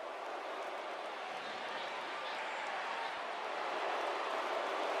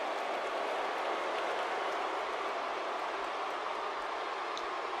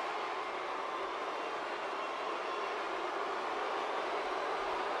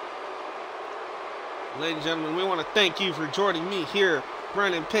 Ladies and gentlemen, we want to thank you for joining me here,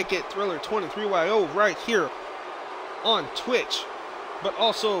 Brandon Pickett, Thriller23YO, right here on Twitch, but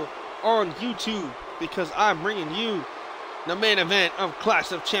also on YouTube, because I'm bringing you the main event of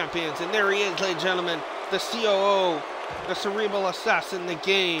Clash of Champions. And there he is, ladies and gentlemen, the COO, the Cerebral Assassin, the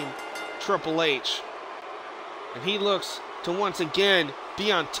Game, Triple H. And he looks to once again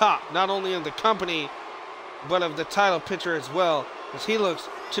be on top, not only of the company, but of the title picture as well, as he looks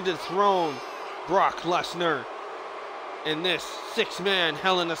to dethrone Brock Lesnar in this 6-man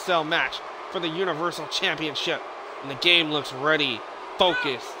Hell in a Cell match for the Universal Championship. And the Game looks ready,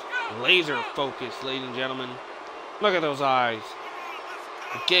 focused, laser focused, ladies and gentlemen. Look at those eyes.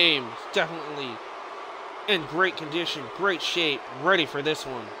 The Game is definitely in great condition, great shape, ready for this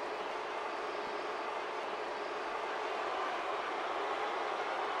one.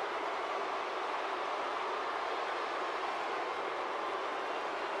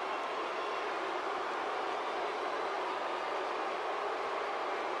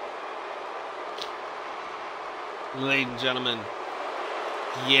 Ladies and gentlemen,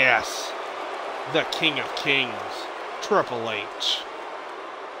 yes, the King of Kings, Triple H.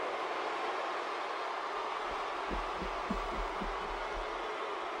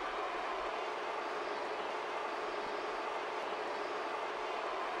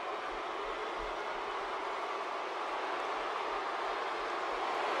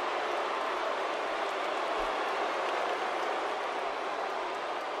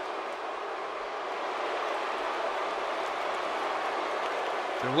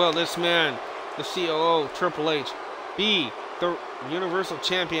 And will this man, the COO, Triple H, be the Universal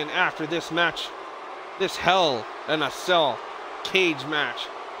Champion after this match? This Hell in a Cell cage match.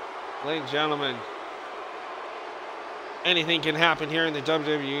 Ladies and gentlemen, anything can happen here in the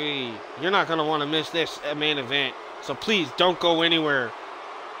WWE. You're not going to want to miss this main event. So please don't go anywhere.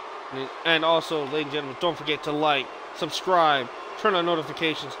 And also, ladies and gentlemen, don't forget to like, subscribe, turn on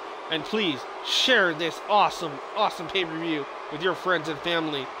notifications, and please share this awesome pay-per-view with your friends and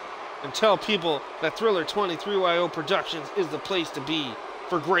family, and tell people that Thriller23YO Productions is the place to be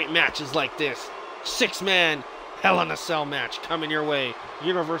for great matches like this. 6-man Hell in a Cell match coming your way.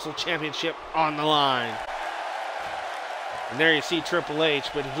 Universal Championship on the line. And there you see Triple H,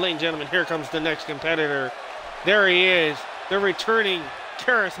 but ladies and gentlemen, here comes the next competitor. There he is, the returning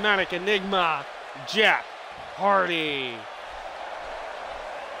charismatic enigma, Jeff Hardy.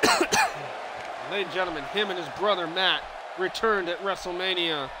 Ladies and gentlemen, him and his brother Matt returned at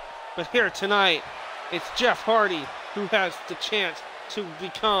WrestleMania, but here tonight it's Jeff Hardy who has the chance to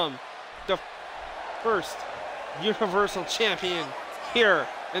become the first Universal Champion here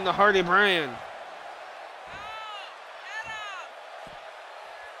in the Hardy brand.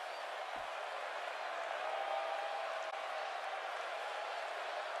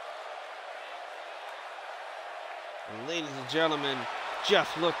 And ladies and gentlemen,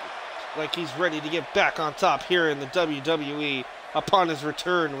 Jeff looked like he's ready to get back on top here in the WWE upon his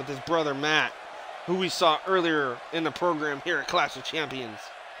return with his brother Matt, who we saw earlier in the program here at Clash of Champions.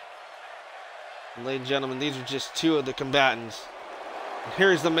 And ladies and gentlemen, these are just two of the combatants. And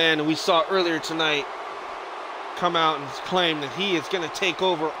here's the man who we saw earlier tonight come out and claim that he is going to take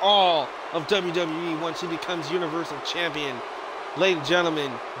over all of WWE once he becomes Universal Champion. ladies and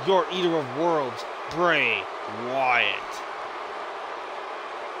gentlemen, your Eater of Worlds, Bray Wyatt.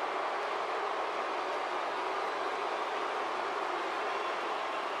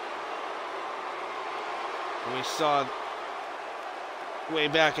 And we saw way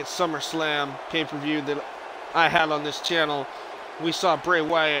back at SummerSlam pay-per-view that I had on this channel, we saw Bray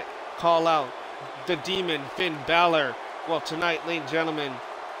Wyatt call out the Demon Finn Balor. Well, tonight, ladies and gentlemen,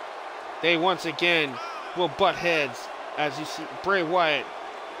 they once again will butt heads as you see Bray Wyatt,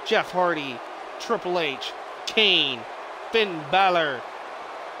 Jeff Hardy, Triple H, Kane, Finn Balor,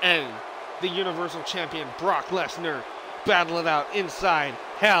 and the Universal Champion Brock Lesnar battle it out inside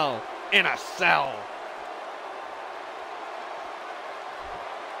Hell in a Cell.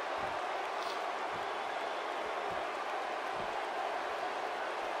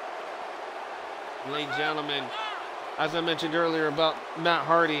 Ladies and gentlemen, as I mentioned earlier about Matt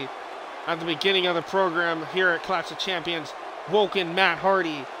Hardy, at the beginning of the program here at Clash of Champions, Woken Matt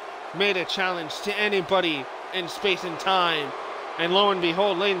Hardy made a challenge to anybody in space and time. And lo and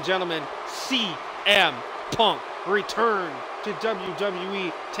behold, ladies and gentlemen, CM Punk returned to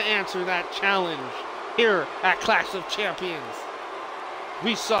WWE to answer that challenge here at Clash of Champions.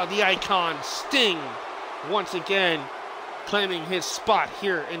 We saw the icon Sting once again claiming his spot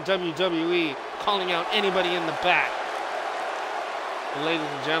here in WWE, calling out anybody in the back. And ladies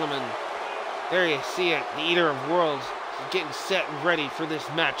and gentlemen, there you see it. The Eater of Worlds is getting set and ready for this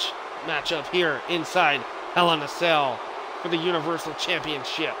matchup here inside Hell in a Cell for the Universal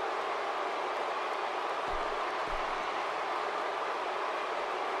Championship.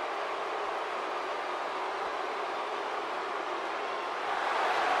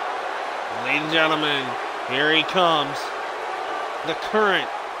 Ladies and gentlemen, here he comes. The current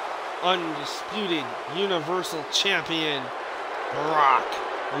undisputed Universal Champion, Brock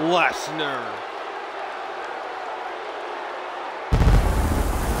Lesnar.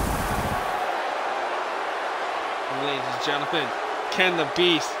 Ladies and gentlemen, can the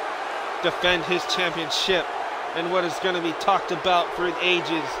Beast defend his championship and what is going to be talked about for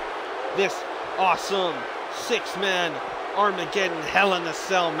ages? This awesome six-man Armageddon Hell in a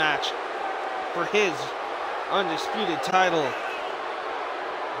Cell match for his undisputed title.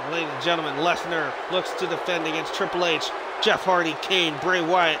 Ladies and gentlemen, Lesnar looks to defend against Triple H, Jeff Hardy, Kane, Bray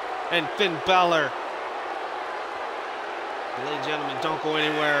Wyatt, and Finn Balor. Ladies and gentlemen, don't go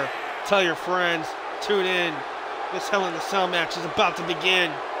anywhere. Tell your friends, tune in. This Hell in a Cell match is about to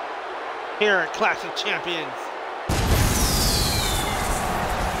begin here at Clash of Champions.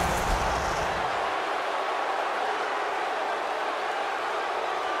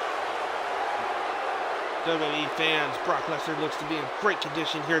 WWE fans, Brock Lesnar looks to be in great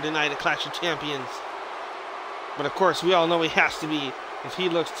condition here tonight at Clash of Champions. But of course, we all know he has to be if he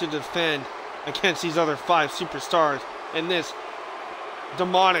looks to defend against these other 5 superstars in this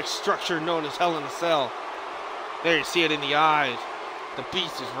demonic structure known as Hell in a Cell. There you see it in the eyes. The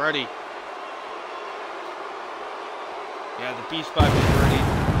Beast is ready. Yeah, the Beast might be ready.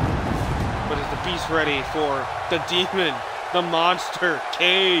 But is the Beast ready for the Demon, the Monster,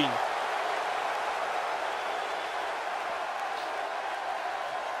 Kane?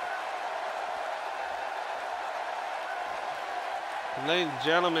 Ladies and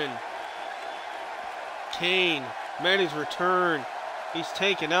gentlemen, Kane made his return. He's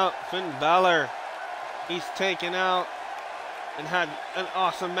taken out Finn Balor. He's taken out and had an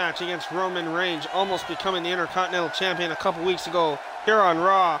awesome match against Roman Reigns, almost becoming the Intercontinental Champion a couple weeks ago here on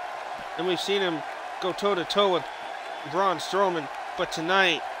Raw. And we've seen him go toe-to-toe with Braun Strowman. But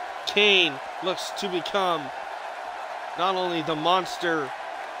tonight, Kane looks to become not only the monster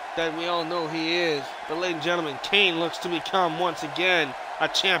that we all know he is, but ladies and gentlemen, Kane looks to become once again a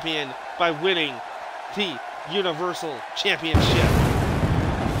champion by winning the Universal Championship.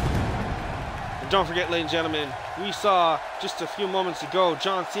 And don't forget, ladies and gentlemen, we saw just a few moments ago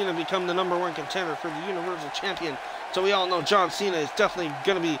John Cena become the #1 contender for the Universal Champion. So we all know John Cena is definitely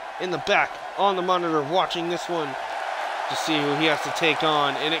going to be in the back on the monitor watching this one to see who he has to take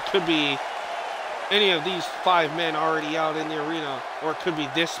on. And it could be any of these 5 men already out in the arena, or it could be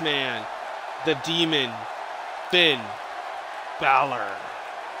this man, the Demon, Finn Balor.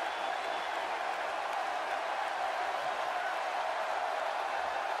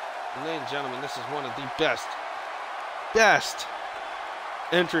 And ladies and gentlemen, this is one of the best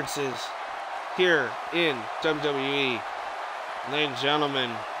entrances here in WWE. Ladies and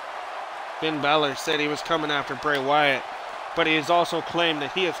gentlemen, Finn Balor said he was coming after Bray Wyatt, but he has also claimed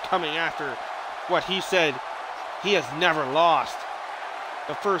that he is coming after what he said he has never lost.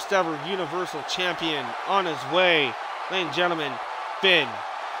 The first ever Universal Champion on his way. Ladies and gentlemen, Finn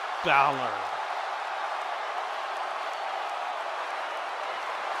Balor.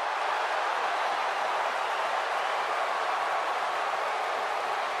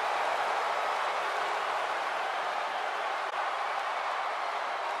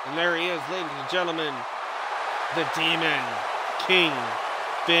 And there he is, ladies and gentlemen. The Demon King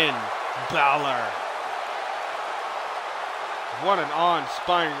Finn Balor. What an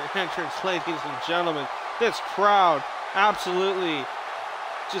awe-inspiring entrance, ladies and gentlemen. This crowd absolutely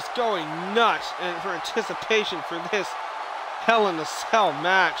just going nuts and for anticipation for this Hell in a Cell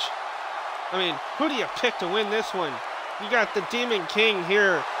match. I mean, who do you pick to win this one? You got the Demon King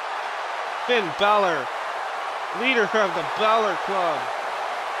here, Finn Balor, leader of the Balor Club.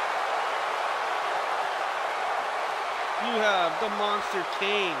 You have the Monster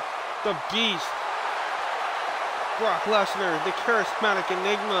Kane, the Beast, Brock Lesnar, the charismatic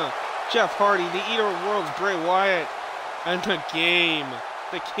enigma, Jeff Hardy, the Eater of Worlds, Bray Wyatt, and the Game,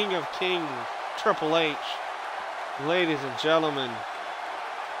 the King of Kings, Triple H. Ladies and gentlemen,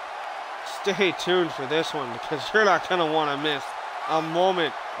 stay tuned for this one because you're not going to want to miss a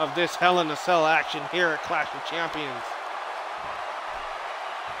moment of this Hell in a Cell action here at Clash of Champions.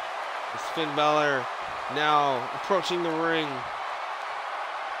 It's Finn Balor now approaching the ring.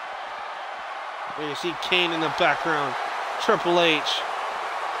 There you see Kane in the background. Triple H.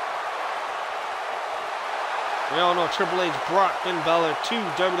 We all know Triple H brought Finn Balor to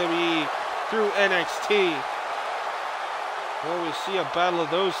WWE through NXT. Well, we see a battle of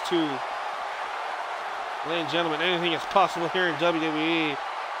those two. Ladies and gentlemen, anything is possible here in WWE.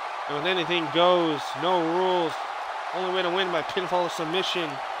 And with anything goes, no rules. Only way to win by pinfall or submission.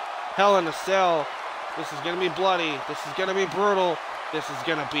 Hell in a Cell. This is going to be bloody. This is going to be brutal. This is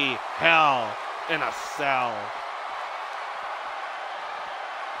going to be Hell in a Cell.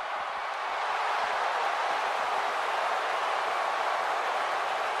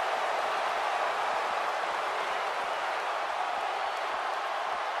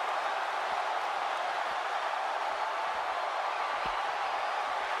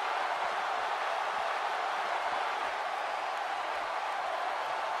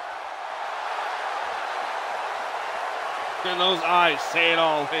 And those eyes say it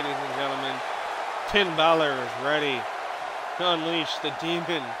all, ladies and gentlemen. Finn Balor is ready to unleash the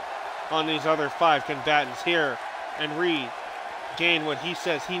demon on these other 5 combatants here and regain what he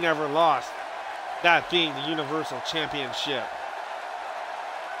says he never lost, that being the Universal Championship.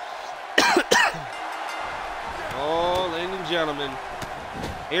 Oh, ladies and gentlemen,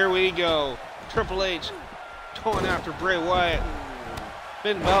 here we go. Triple H going after Bray Wyatt.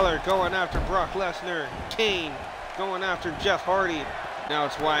 Finn Balor going after Brock Lesnar. Kane going after Jeff Hardy. Now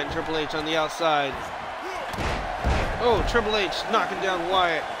it's Wyatt and Triple H on the outside. Oh, Triple H knocking down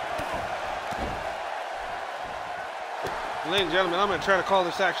Wyatt. Ladies and gentlemen, I'm going to try to call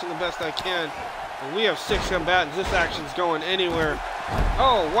this action the best I can. And we have 6 combatants. This action's going anywhere.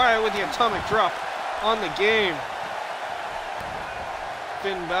 Oh, Wyatt with the atomic drop on the game.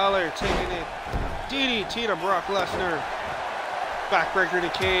 Finn Balor taking it. DDT to Brock Lesnar. Backbreaker to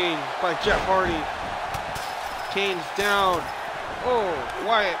Kane by Jeff Hardy. Kane's down. Oh,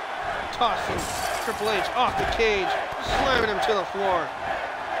 Wyatt tossing Triple H off the cage, slamming him to the floor.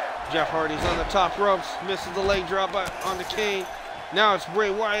 Jeff Hardy's on the top ropes, misses the leg drop onto Kane. Now it's Bray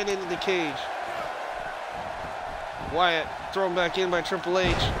Wyatt into the cage. Wyatt thrown back in by Triple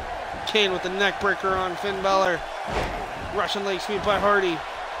H. Kane with the neck breaker on Finn Balor. Russian leg sweep by Hardy.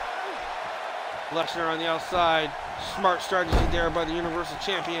 Lesnar on the outside. Smart strategy there by the Universal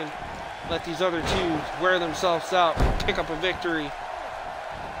Champion. Let these other 2 wear themselves out, pick up a victory.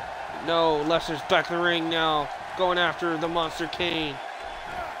 No, Lesnar's back in the ring now, going after the Monster Kane.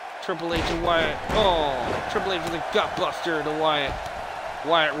 Triple H and Wyatt. Oh, Triple H with a gut buster to Wyatt.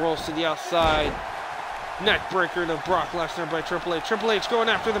 Wyatt rolls to the outside. Neck breaker to Brock Lesnar by Triple H. Triple H going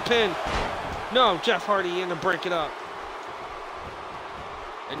after the pin. No, Jeff Hardy in to break it up.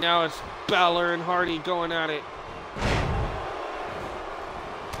 And now it's Balor and Hardy going at it.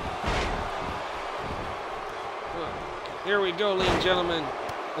 Here we go, ladies and gentlemen.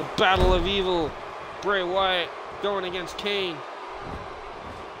 The Battle of Evil. Bray Wyatt going against Kane.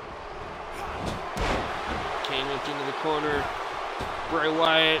 Kane whipped into the corner. Bray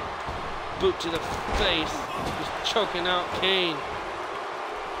Wyatt, boot to the face. Just choking out Kane.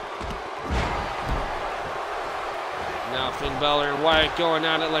 Now Finn Balor and Wyatt going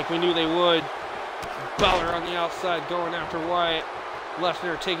at it like we knew they would. Balor on the outside going after Wyatt.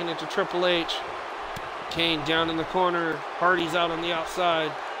 Lesnar taking it to Triple H. Kane down in the corner. Hardy's out on the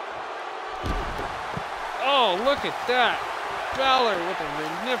outside. Oh, look at that. Balor with a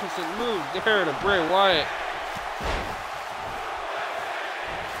magnificent move there to Bray Wyatt.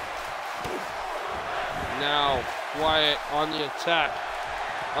 Now Wyatt on the attack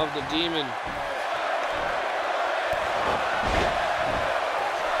of the Demon.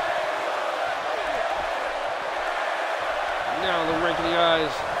 Now the wrinkly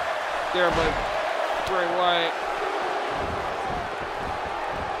eyes there by Bray Wyatt.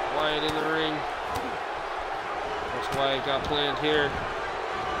 Wyatt in the ring. That's Wyatt got planned here.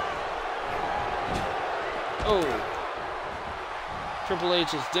 Oh. Triple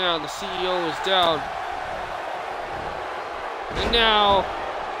H is down. The CEO is down. And now,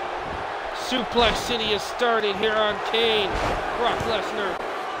 Suplex City is starting here on Kane. Brock Lesnar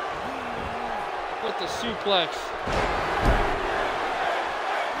with the suplex.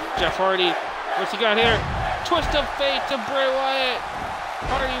 Jeff Hardy, what's he got here? Twist of fate to Bray Wyatt.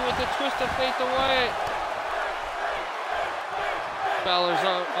 Hardy with the twist of fate to Wyatt. Balor's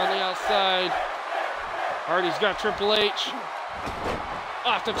on the outside. Hardy's got Triple H.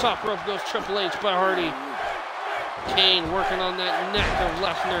 Off the top rope goes Triple H by Hardy. Kane working on that neck of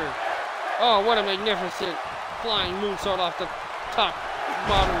Lesnar. Oh, what a magnificent flying moonsault off the top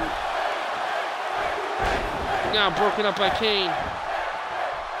bottom. Now broken up by Kane.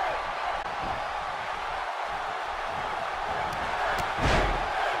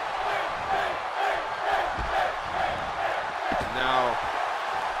 Now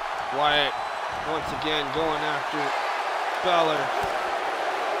Wyatt once again going after Balor.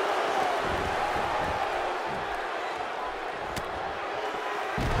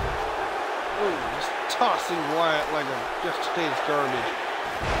 Tossing Wyatt like yesterday's garbage.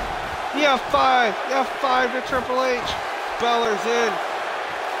 The F5! The F5 to Triple H. Balor's in.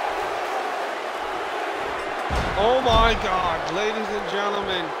 Oh my God, ladies and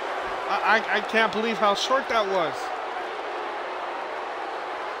gentlemen. I can't believe how short that was.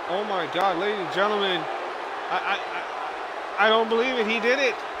 Oh my God, ladies and gentlemen. I don't believe it. He did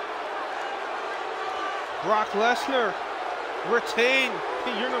it. Brock Lesnar retain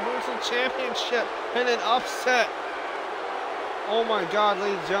the Universal Championship in an upset. Oh my God,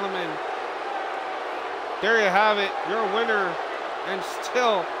 ladies and gentlemen. There you have it. Your winner and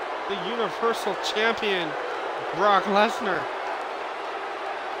still the Universal Champion, Brock Lesnar.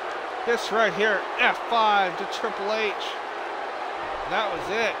 This right here, F5 to Triple H. That was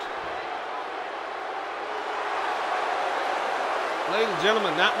it. Ladies and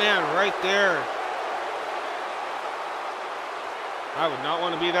gentlemen, that man right there. I would not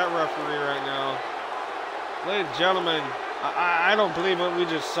want to be that referee right now. Ladies and gentlemen, I don't believe what we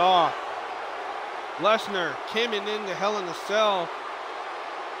just saw. Lesnar came into Hell in a Cell,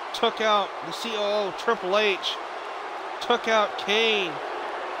 took out the COO Triple H, took out Kane.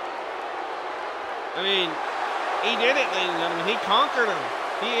 I mean, he did it, ladies and gentlemen. He conquered him.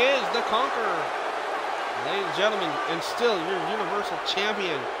 He is the conqueror. Ladies and gentlemen, and still your Universal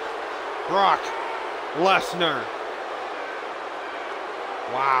Champion, Brock Lesnar.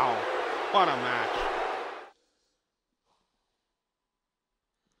 Wow, what a match.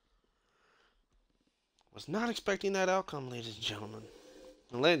 Was not expecting that outcome, ladies and gentlemen.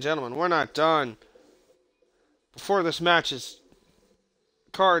 And ladies and gentlemen, we're not done. Before this match's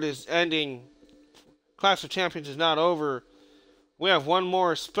card is ending, Clash of Champions is not over. We have one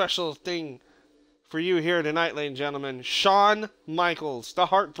more special thing for you here tonight, ladies and gentlemen. Shawn Michaels, the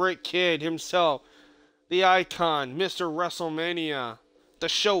Heartbreak Kid himself, the icon, Mr. WrestleMania, the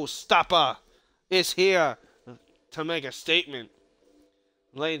showstopper, is here to make a statement.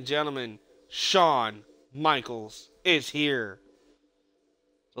 Ladies and gentlemen, Shawn Michaels is here.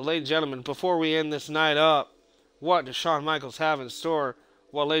 So, ladies and gentlemen, before we end this night up, what does Shawn Michaels have in store?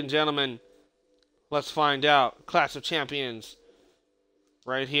 Well, ladies and gentlemen, let's find out. Clash of Champions,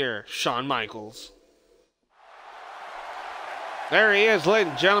 right here, Shawn Michaels. There he is,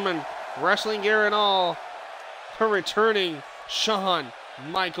 ladies and gentlemen, wrestling gear and all, the returning Shawn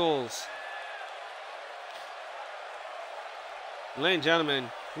Michaels. Ladies and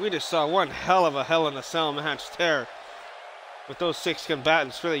gentlemen, we just saw one hell of a Hell in a Cell match there with those 6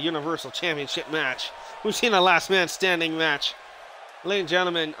 combatants for the Universal Championship match. We've seen a last man standing match. Ladies and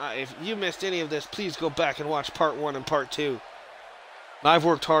gentlemen, if you missed any of this, please go back and watch part 1 and part 2. I've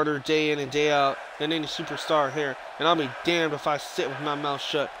worked harder day in and day out than any superstar here, and I'll be damned if I sit with my mouth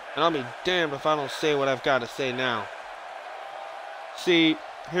shut, and I'll be damned if I don't say what I've got to say now. See,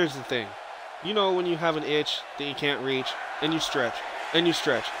 here's the thing. You know when you have an itch that you can't reach, and you stretch,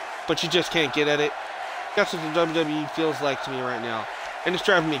 but you just can't get at it? That's what the WWE feels like to me right now, and it's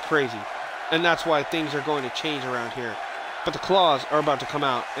driving me crazy. And that's why things are going to change around here. But the claws are about to come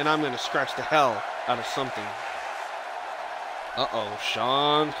out, and I'm going to scratch the hell out of something. Uh-oh,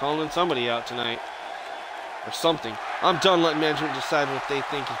 Shawn's calling somebody out tonight. Or something. I'm done letting management decide what they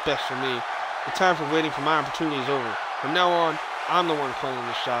think is best for me. The time for waiting for my opportunity is over. From now on, I'm the one calling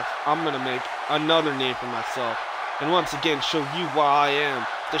the shots. I'm going to make another name for myself. And once again, show you why I am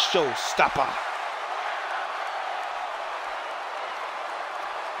the showstopper.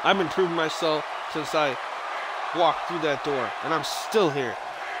 I've been proving myself since I walked through that door, and I'm still here.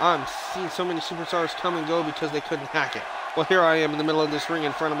 I'm seeing so many superstars come and go because they couldn't hack it. Well, here I am in the middle of this ring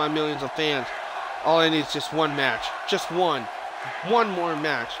in front of my millions of fans. All I need is just one match. Just one. One more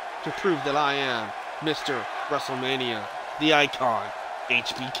match to prove that I am Mr. WrestleMania, the icon,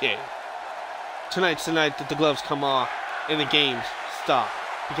 HBK. Tonight's the night that the gloves come off and the games stop.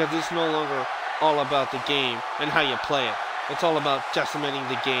 Because it's no longer all about the game and how you play it. It's all about decimating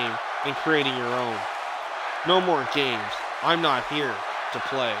the game and creating your own. No more games. I'm not here to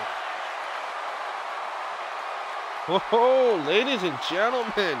play. Oh, ladies and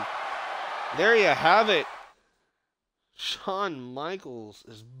gentlemen, there you have it. Shawn Michaels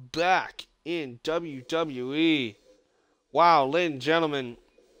is back in WWE. Wow, ladies and gentlemen,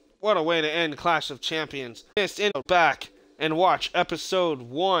 what a way to end Clash of Champions. Just back and watch episode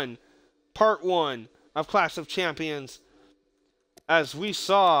 1, part 1 of Clash of Champions. As we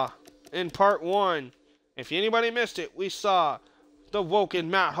saw in part 1, if anybody missed it, we saw the Woken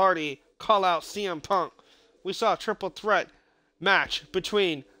Matt Hardy call out CM Punk. We saw a triple threat match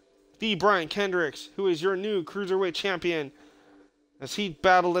between the Brian Kendricks, who is your new Cruiserweight Champion, as he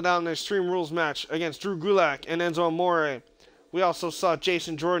battled it out in an Extreme Rules match against Drew Gulak and Enzo Amore. We also saw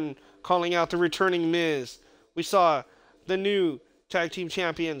Jason Jordan calling out the returning Miz. We saw the new Tag Team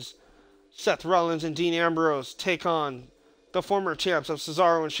Champions, Seth Rollins and Dean Ambrose, take on the former champs of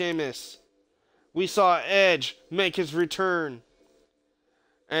Cesaro and Sheamus. We saw Edge make his return.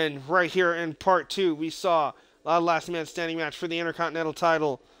 And right here in part 2, we saw a last man standing match for the Intercontinental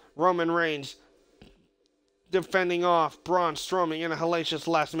title. Roman Reigns defending off Braun Strowman in a hellacious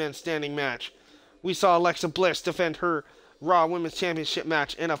last man standing match. We saw Alexa Bliss defend her Raw Women's Championship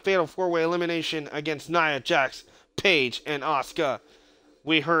match in a fatal 4-way elimination against Nia Jax, Paige, and Asuka.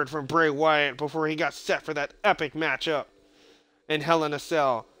 We heard from Bray Wyatt before he got set for that epic matchup in Hell in a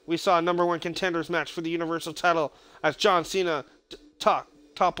Cell. We saw a number 1 contenders match for the Universal title as John Cena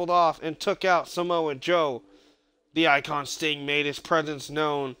toppled off and took out Samoa Joe. The Icon Sting made his presence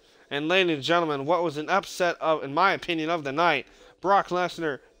known. And ladies and gentlemen, what was an upset of, in my opinion, of the night, Brock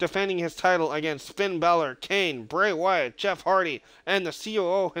Lesnar defending his title against Finn Balor, Kane, Bray Wyatt, Jeff Hardy, and the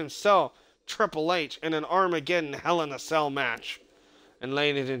COO himself, Triple H, in an Armageddon Hell in a Cell match. And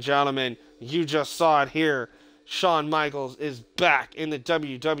ladies and gentlemen, you just saw it here. Shawn Michaels is back in the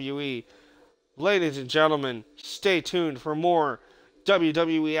WWE. Ladies and gentlemen, stay tuned for more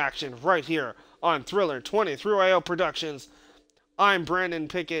WWE action right here on Thriller 23IO Productions. I'm Brandon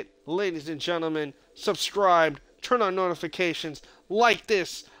Pickett. Ladies and gentlemen, subscribe, turn on notifications, like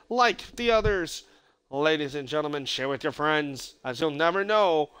this, like the others. Ladies and gentlemen, share with your friends, as you'll never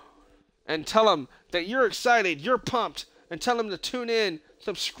know. And tell them that you're excited, you're pumped, and tell them to tune in,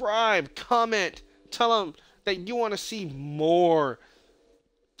 subscribe, comment. Tell them that you want to see more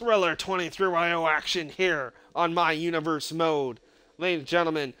Thriller 23IO action here on My Universe Mode. Ladies and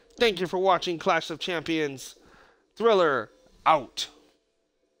gentlemen, thank you for watching Clash of Champions. Thriller out.